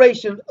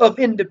declaration of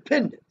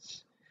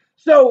independence.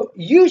 So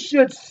you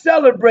should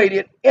celebrate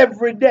it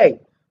every day.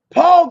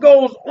 Paul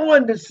goes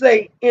on to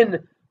say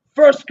in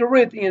 1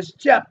 Corinthians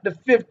chapter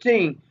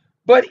 15,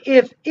 but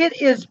if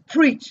it is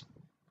preached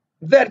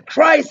that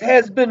Christ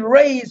has been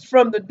raised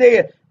from the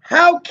dead,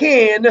 how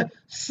can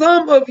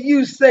some of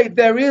you say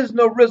there is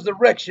no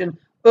resurrection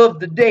of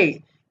the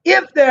dead?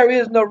 If there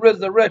is no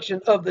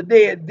resurrection of the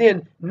dead,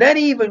 then not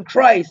even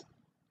Christ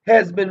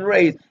has been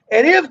raised.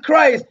 And if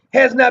Christ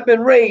has not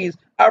been raised,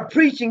 our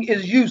preaching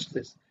is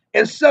useless,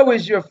 and so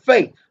is your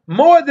faith.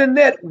 More than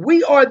that,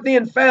 we are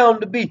then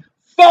found to be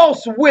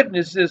false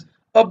witnesses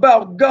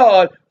about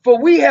God, for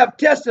we have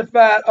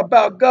testified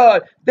about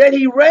God that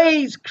he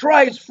raised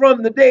Christ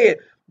from the dead.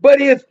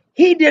 But if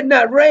he did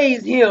not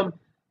raise him,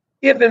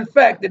 if in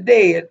fact the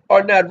dead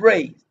are not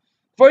raised.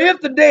 For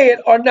if the dead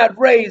are not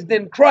raised,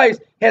 then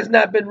Christ has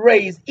not been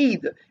raised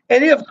either.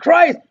 And if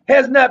Christ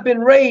has not been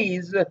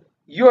raised,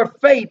 your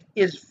faith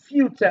is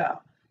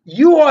futile.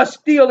 You are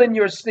still in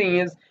your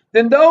sins.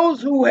 Then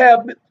those who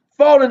have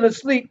fallen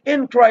asleep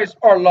in Christ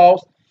are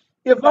lost.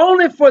 If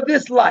only for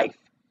this life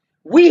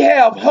we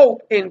have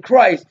hope in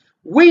Christ,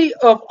 we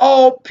of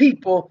all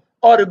people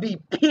ought to be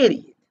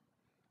pitied.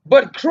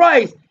 But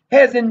Christ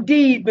has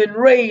indeed been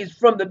raised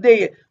from the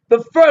dead,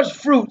 the first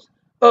fruits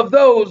of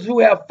those who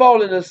have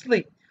fallen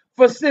asleep.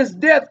 For since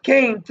death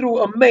came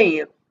through a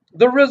man,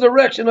 the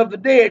resurrection of the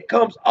dead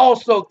comes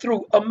also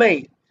through a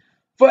man.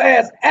 For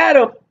as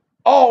Adam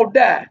all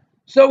die,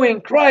 so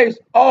in Christ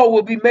all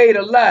will be made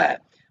alive.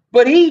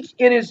 But each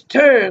in his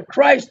turn,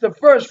 Christ the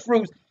first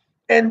fruits,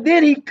 and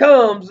then he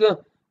comes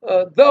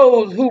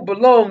those who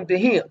belong to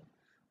him.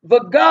 The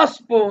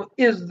gospel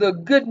is the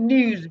good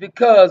news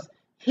because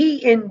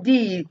he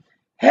indeed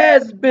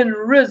has been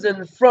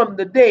risen from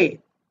the dead.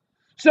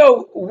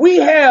 So we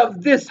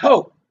have this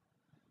hope.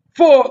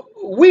 For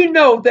we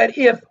know that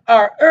if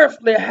our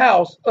earthly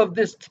house of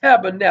this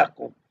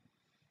tabernacle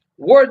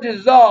were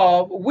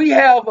dissolved, we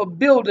have a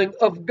building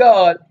of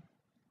God,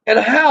 and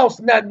a house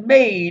not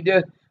made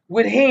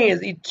with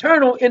hands,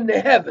 eternal in the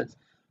heavens.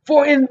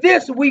 For in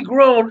this we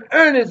groan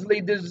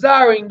earnestly,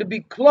 desiring to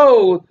be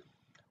clothed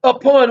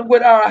upon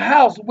with our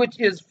house which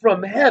is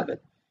from heaven.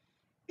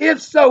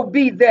 If so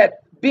be that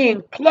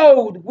being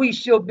clothed we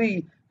shall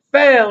be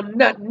found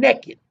not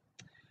naked.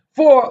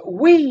 For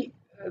we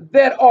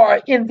that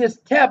are in this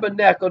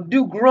tabernacle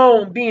do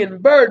groan, being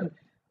burdened,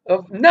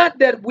 of not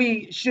that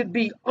we should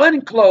be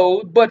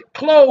unclothed, but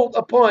clothed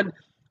upon,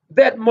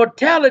 that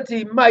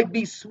mortality might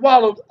be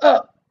swallowed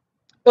up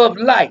of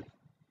life.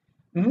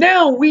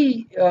 Now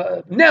he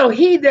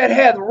that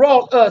hath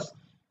wrought us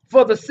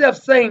for the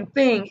selfsame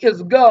thing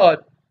is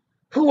God,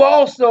 who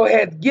also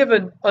hath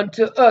given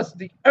unto us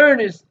the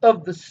earnest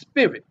of the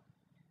Spirit.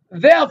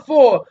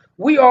 Therefore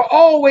we are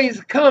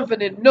always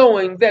confident,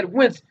 knowing that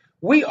whence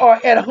we are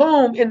at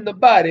home in the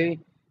body,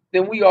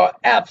 then we are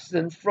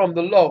absent from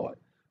the Lord.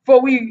 For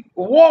we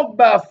walk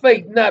by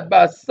faith, not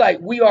by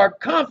sight. We are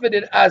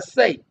confident, I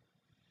say,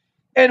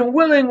 and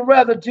willing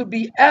rather to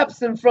be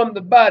absent from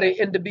the body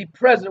and to be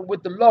present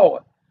with the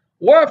Lord.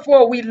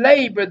 Wherefore we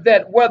labor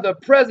that whether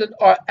present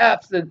or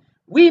absent,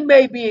 we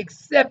may be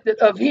accepted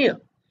of him.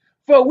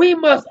 For we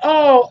must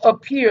all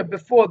appear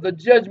before the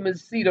judgment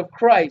seat of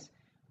Christ,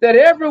 that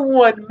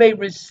everyone may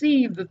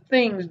receive the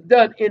things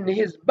done in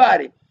his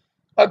body,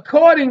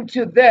 according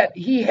to that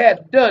he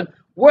hath done,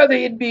 whether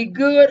it be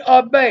good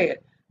or bad.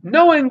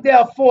 Knowing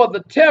therefore the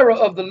terror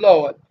of the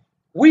Lord,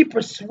 we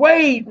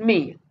persuade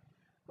men,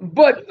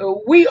 but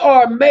we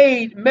are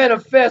made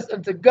manifest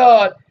unto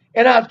God,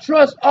 and our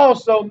trust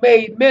also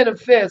made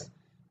manifest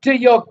to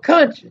your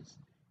conscience.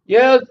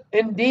 Yes,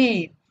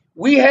 indeed,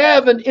 we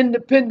have an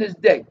Independence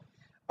Day.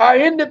 Our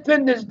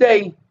Independence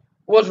Day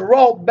was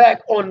wrought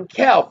back on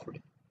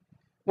Calvary,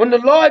 when the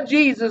Lord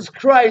Jesus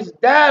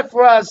Christ died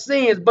for our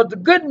sins. But the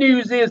good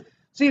news is,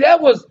 see,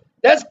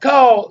 that's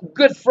called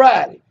Good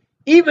Friday.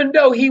 Even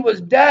though he was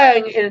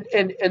dying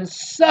and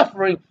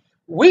suffering,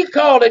 we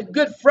call it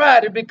Good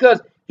Friday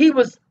because he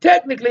was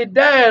technically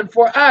dying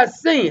for our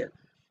sin.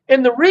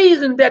 And the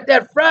reason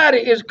that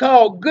Friday is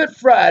called Good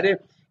Friday,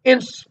 in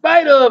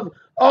spite of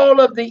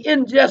all of the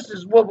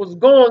injustice, what was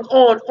going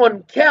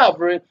on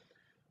Calvary,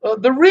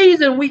 the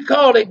reason we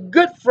call it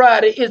Good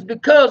Friday is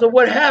because of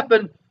what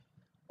happened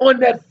on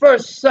that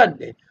first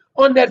Sunday,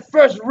 on that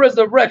first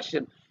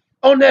resurrection,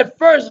 on that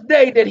first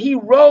day that he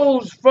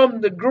rose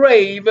from the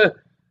grave,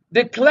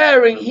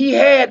 declaring he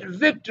had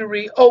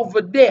victory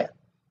over death.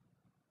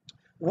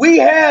 We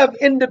have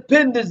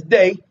Independence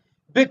Day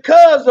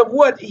because of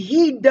what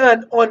he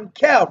done on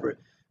Calvary,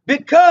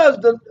 because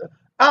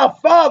our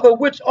Father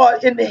which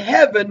art in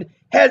heaven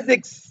has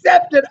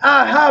accepted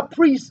our high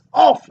priest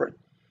offering.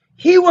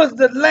 He was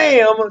the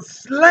lamb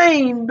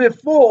slain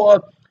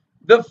before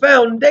the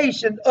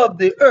foundation of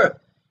the earth.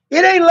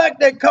 It ain't like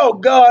they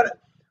caught God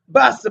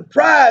by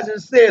surprise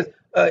and says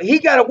he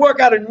got to work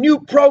out a new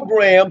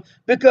program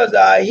because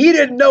he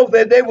didn't know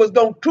that they was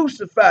going to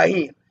crucify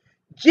him.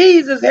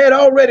 Jesus had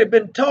already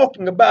been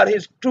talking about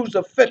his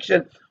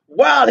crucifixion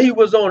while he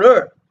was on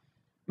earth.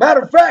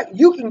 Matter of fact,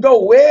 you can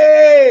go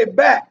way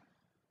back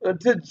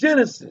to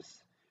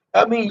Genesis.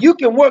 I mean, you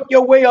can work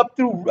your way up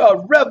through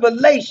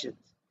Revelations.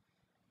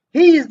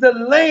 He's the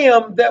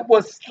lamb that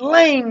was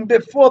slain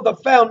before the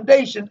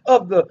foundation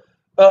of the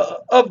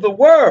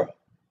world.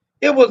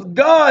 It was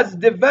God's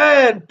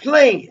divine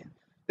plan.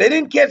 They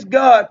didn't catch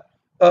God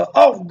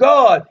off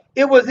guard.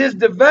 It was his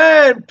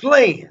divine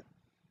plan.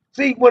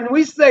 See, when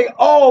we say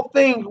all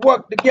things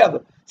work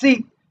together,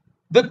 see,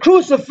 the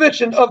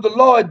crucifixion of the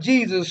Lord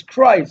Jesus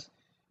Christ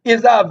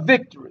is our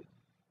victory.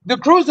 The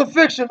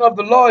crucifixion of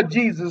the Lord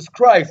Jesus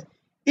Christ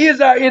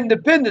is our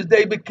Independence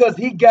Day because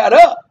he got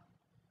up.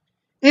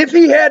 If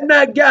he had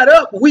not got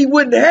up, we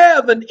wouldn't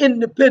have an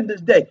Independence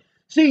Day.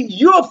 See,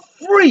 you're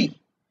free.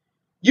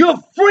 You're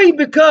free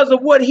because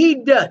of what he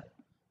done.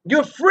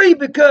 You're free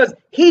because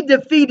he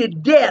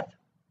defeated death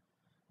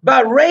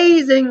by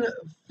raising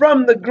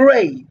from the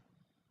grave.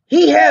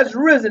 He has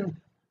risen.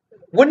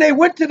 When they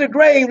went to the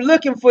grave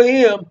looking for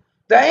him,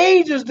 the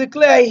angels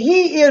declare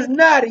he is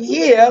not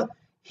here.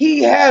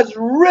 He has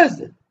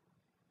risen.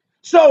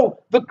 So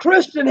the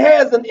Christian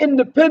has an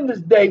Independence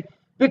Day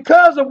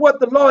because of what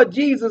the Lord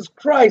Jesus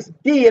Christ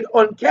did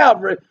on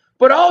Calvary,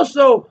 but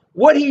also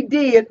what he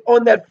did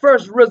on that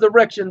first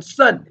resurrection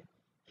Sunday.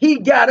 He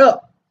got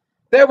up.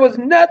 There was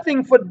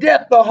nothing for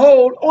death to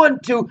hold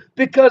on to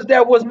because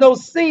there was no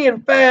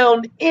sin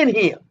found in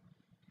him.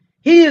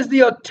 He is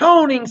the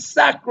atoning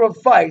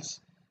sacrifice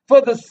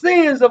for the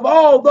sins of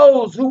all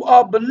those who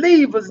are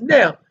believers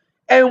now.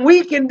 And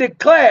we can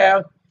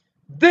declare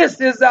this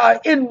is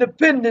our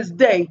Independence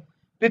Day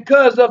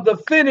because of the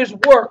finished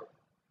work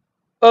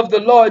of the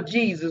Lord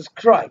Jesus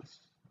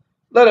Christ.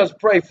 Let us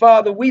pray.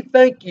 Father, we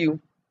thank you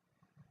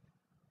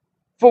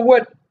for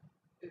what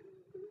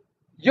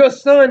your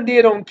son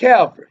did on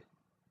Calvary,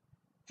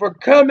 for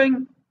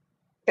coming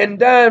and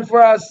dying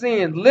for our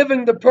sins,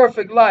 living the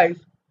perfect life,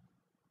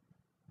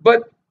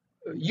 but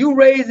you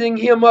raising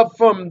him up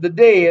from the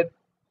dead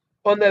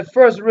on that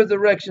first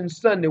resurrection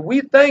Sunday.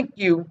 We thank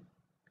you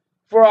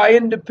for our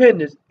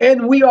independence,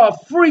 and we are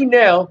free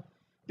now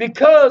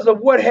because of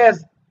what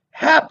has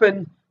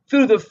happened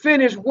through the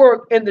finished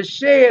work and the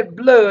shed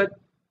blood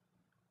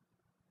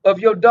of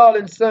your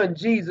darling son,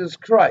 Jesus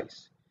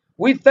Christ.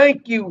 We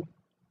thank you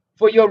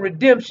for your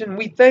redemption.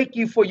 We thank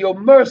you for your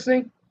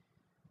mercy.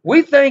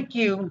 We thank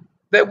you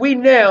that we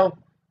now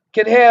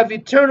can have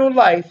eternal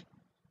life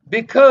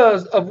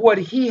because of what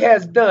he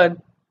has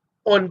done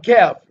on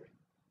Calvary.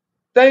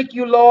 Thank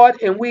you,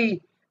 Lord, and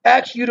we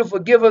ask you to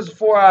forgive us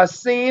for our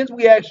sins.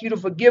 We ask you to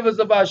forgive us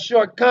of our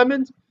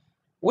shortcomings.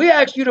 We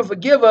ask you to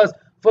forgive us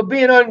for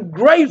being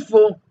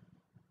ungrateful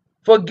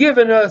for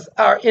giving us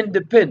our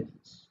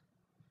independence.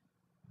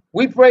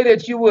 We pray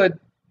that you would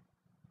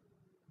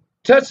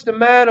touch the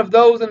mind of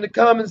those in the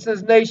Common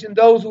Sense Nation,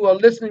 those who are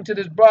listening to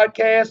this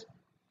broadcast.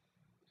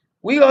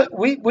 We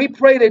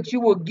pray that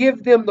you will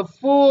give them the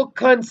full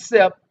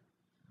concept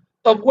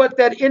of what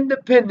that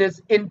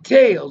independence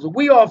entails.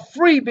 We are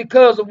free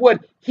because of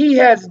what he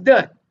has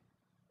done.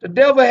 The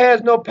devil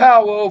has no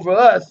power over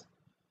us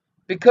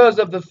because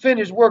of the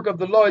finished work of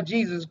the Lord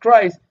Jesus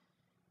Christ.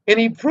 And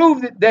he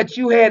proved that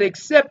you had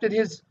accepted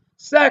his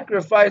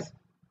sacrifice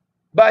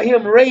by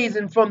him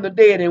raising from the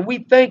dead. And we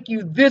thank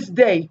you this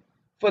day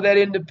for that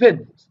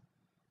independence.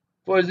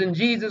 For it's in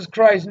Jesus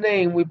Christ's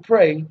name we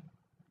pray.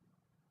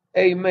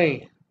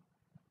 Amen.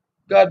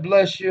 God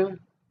bless you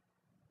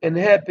and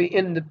happy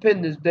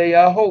Independence Day.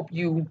 I hope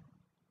you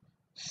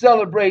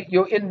celebrate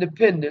your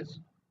independence,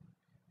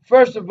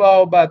 first of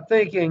all, by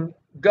thanking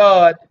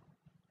God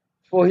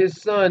for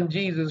his son,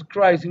 Jesus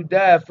Christ, who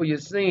died for your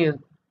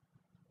sins.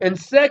 And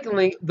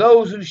secondly,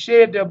 those who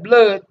shed their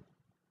blood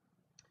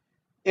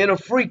in a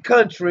free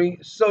country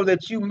so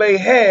that you may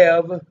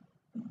have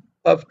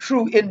of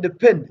true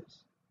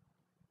independence.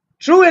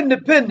 True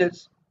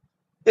independence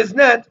is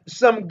not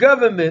some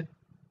government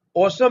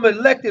or some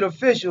elected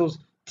officials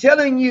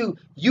telling you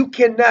you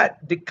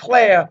cannot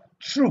declare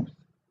truth.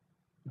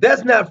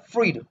 That's not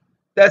freedom.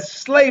 That's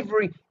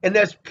slavery and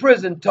that's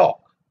prison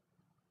talk.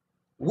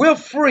 We're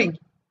free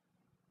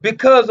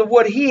because of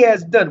what he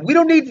has done. We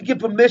don't need to get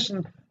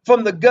permission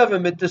from the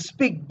government to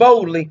speak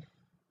boldly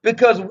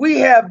because we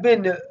have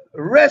been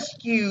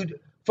rescued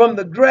from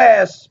the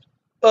grasp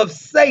of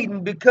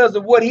Satan because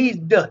of what he's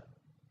done.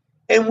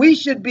 And we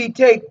should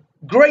take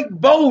great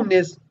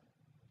boldness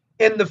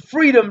in the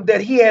freedom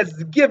that he has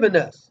given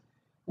us.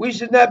 We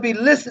should not be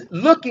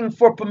looking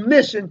for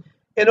permission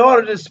in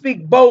order to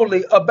speak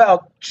boldly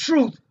about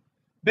truth,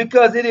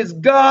 because it is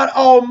God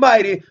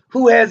Almighty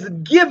who has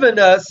given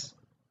us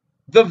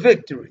the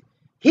victory.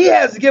 He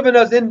has given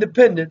us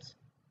independence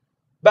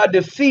by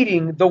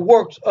defeating the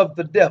works of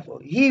the devil.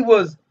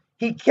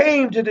 He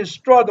came to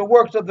destroy the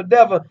works of the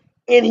devil,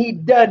 and he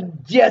done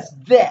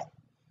just that.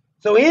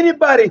 So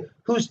anybody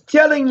who's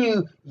telling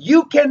you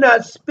you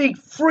cannot speak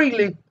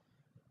freely,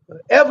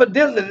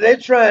 evidently they're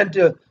trying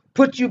to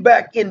put you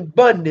back in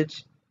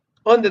bondage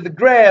under the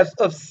grasp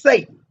of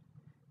Satan.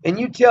 And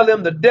you tell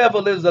them the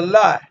devil is a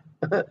lie.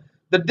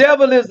 The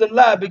devil is a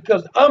lie,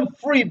 because I'm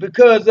free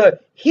because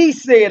he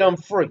said I'm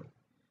free.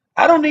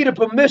 I don't need a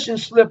permission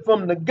slip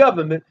from the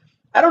government.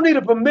 I don't need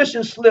a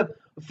permission slip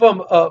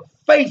from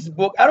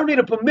Facebook. I don't need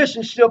a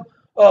permission slip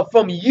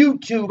from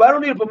YouTube. I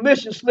don't need a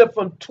permission slip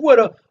from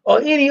Twitter or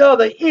any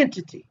other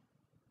entity.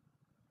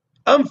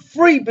 I'm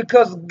free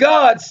because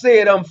God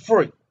said I'm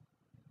free.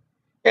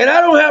 And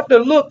I don't have to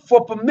look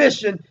for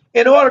permission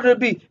in order to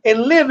be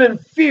and live in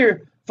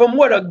fear from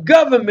what a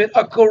government,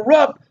 a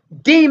corrupt,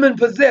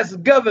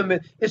 demon-possessed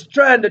government is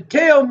trying to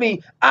tell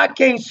me I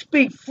can't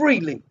speak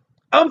freely.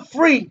 I'm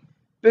free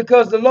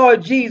because the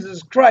Lord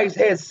Jesus Christ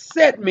has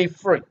set me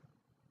free.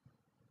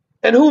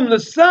 And whom the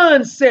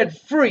Son set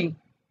free,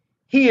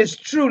 he is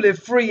truly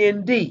free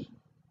indeed.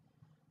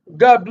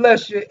 God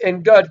bless you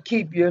and God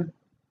keep you.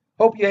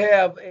 Hope you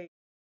have a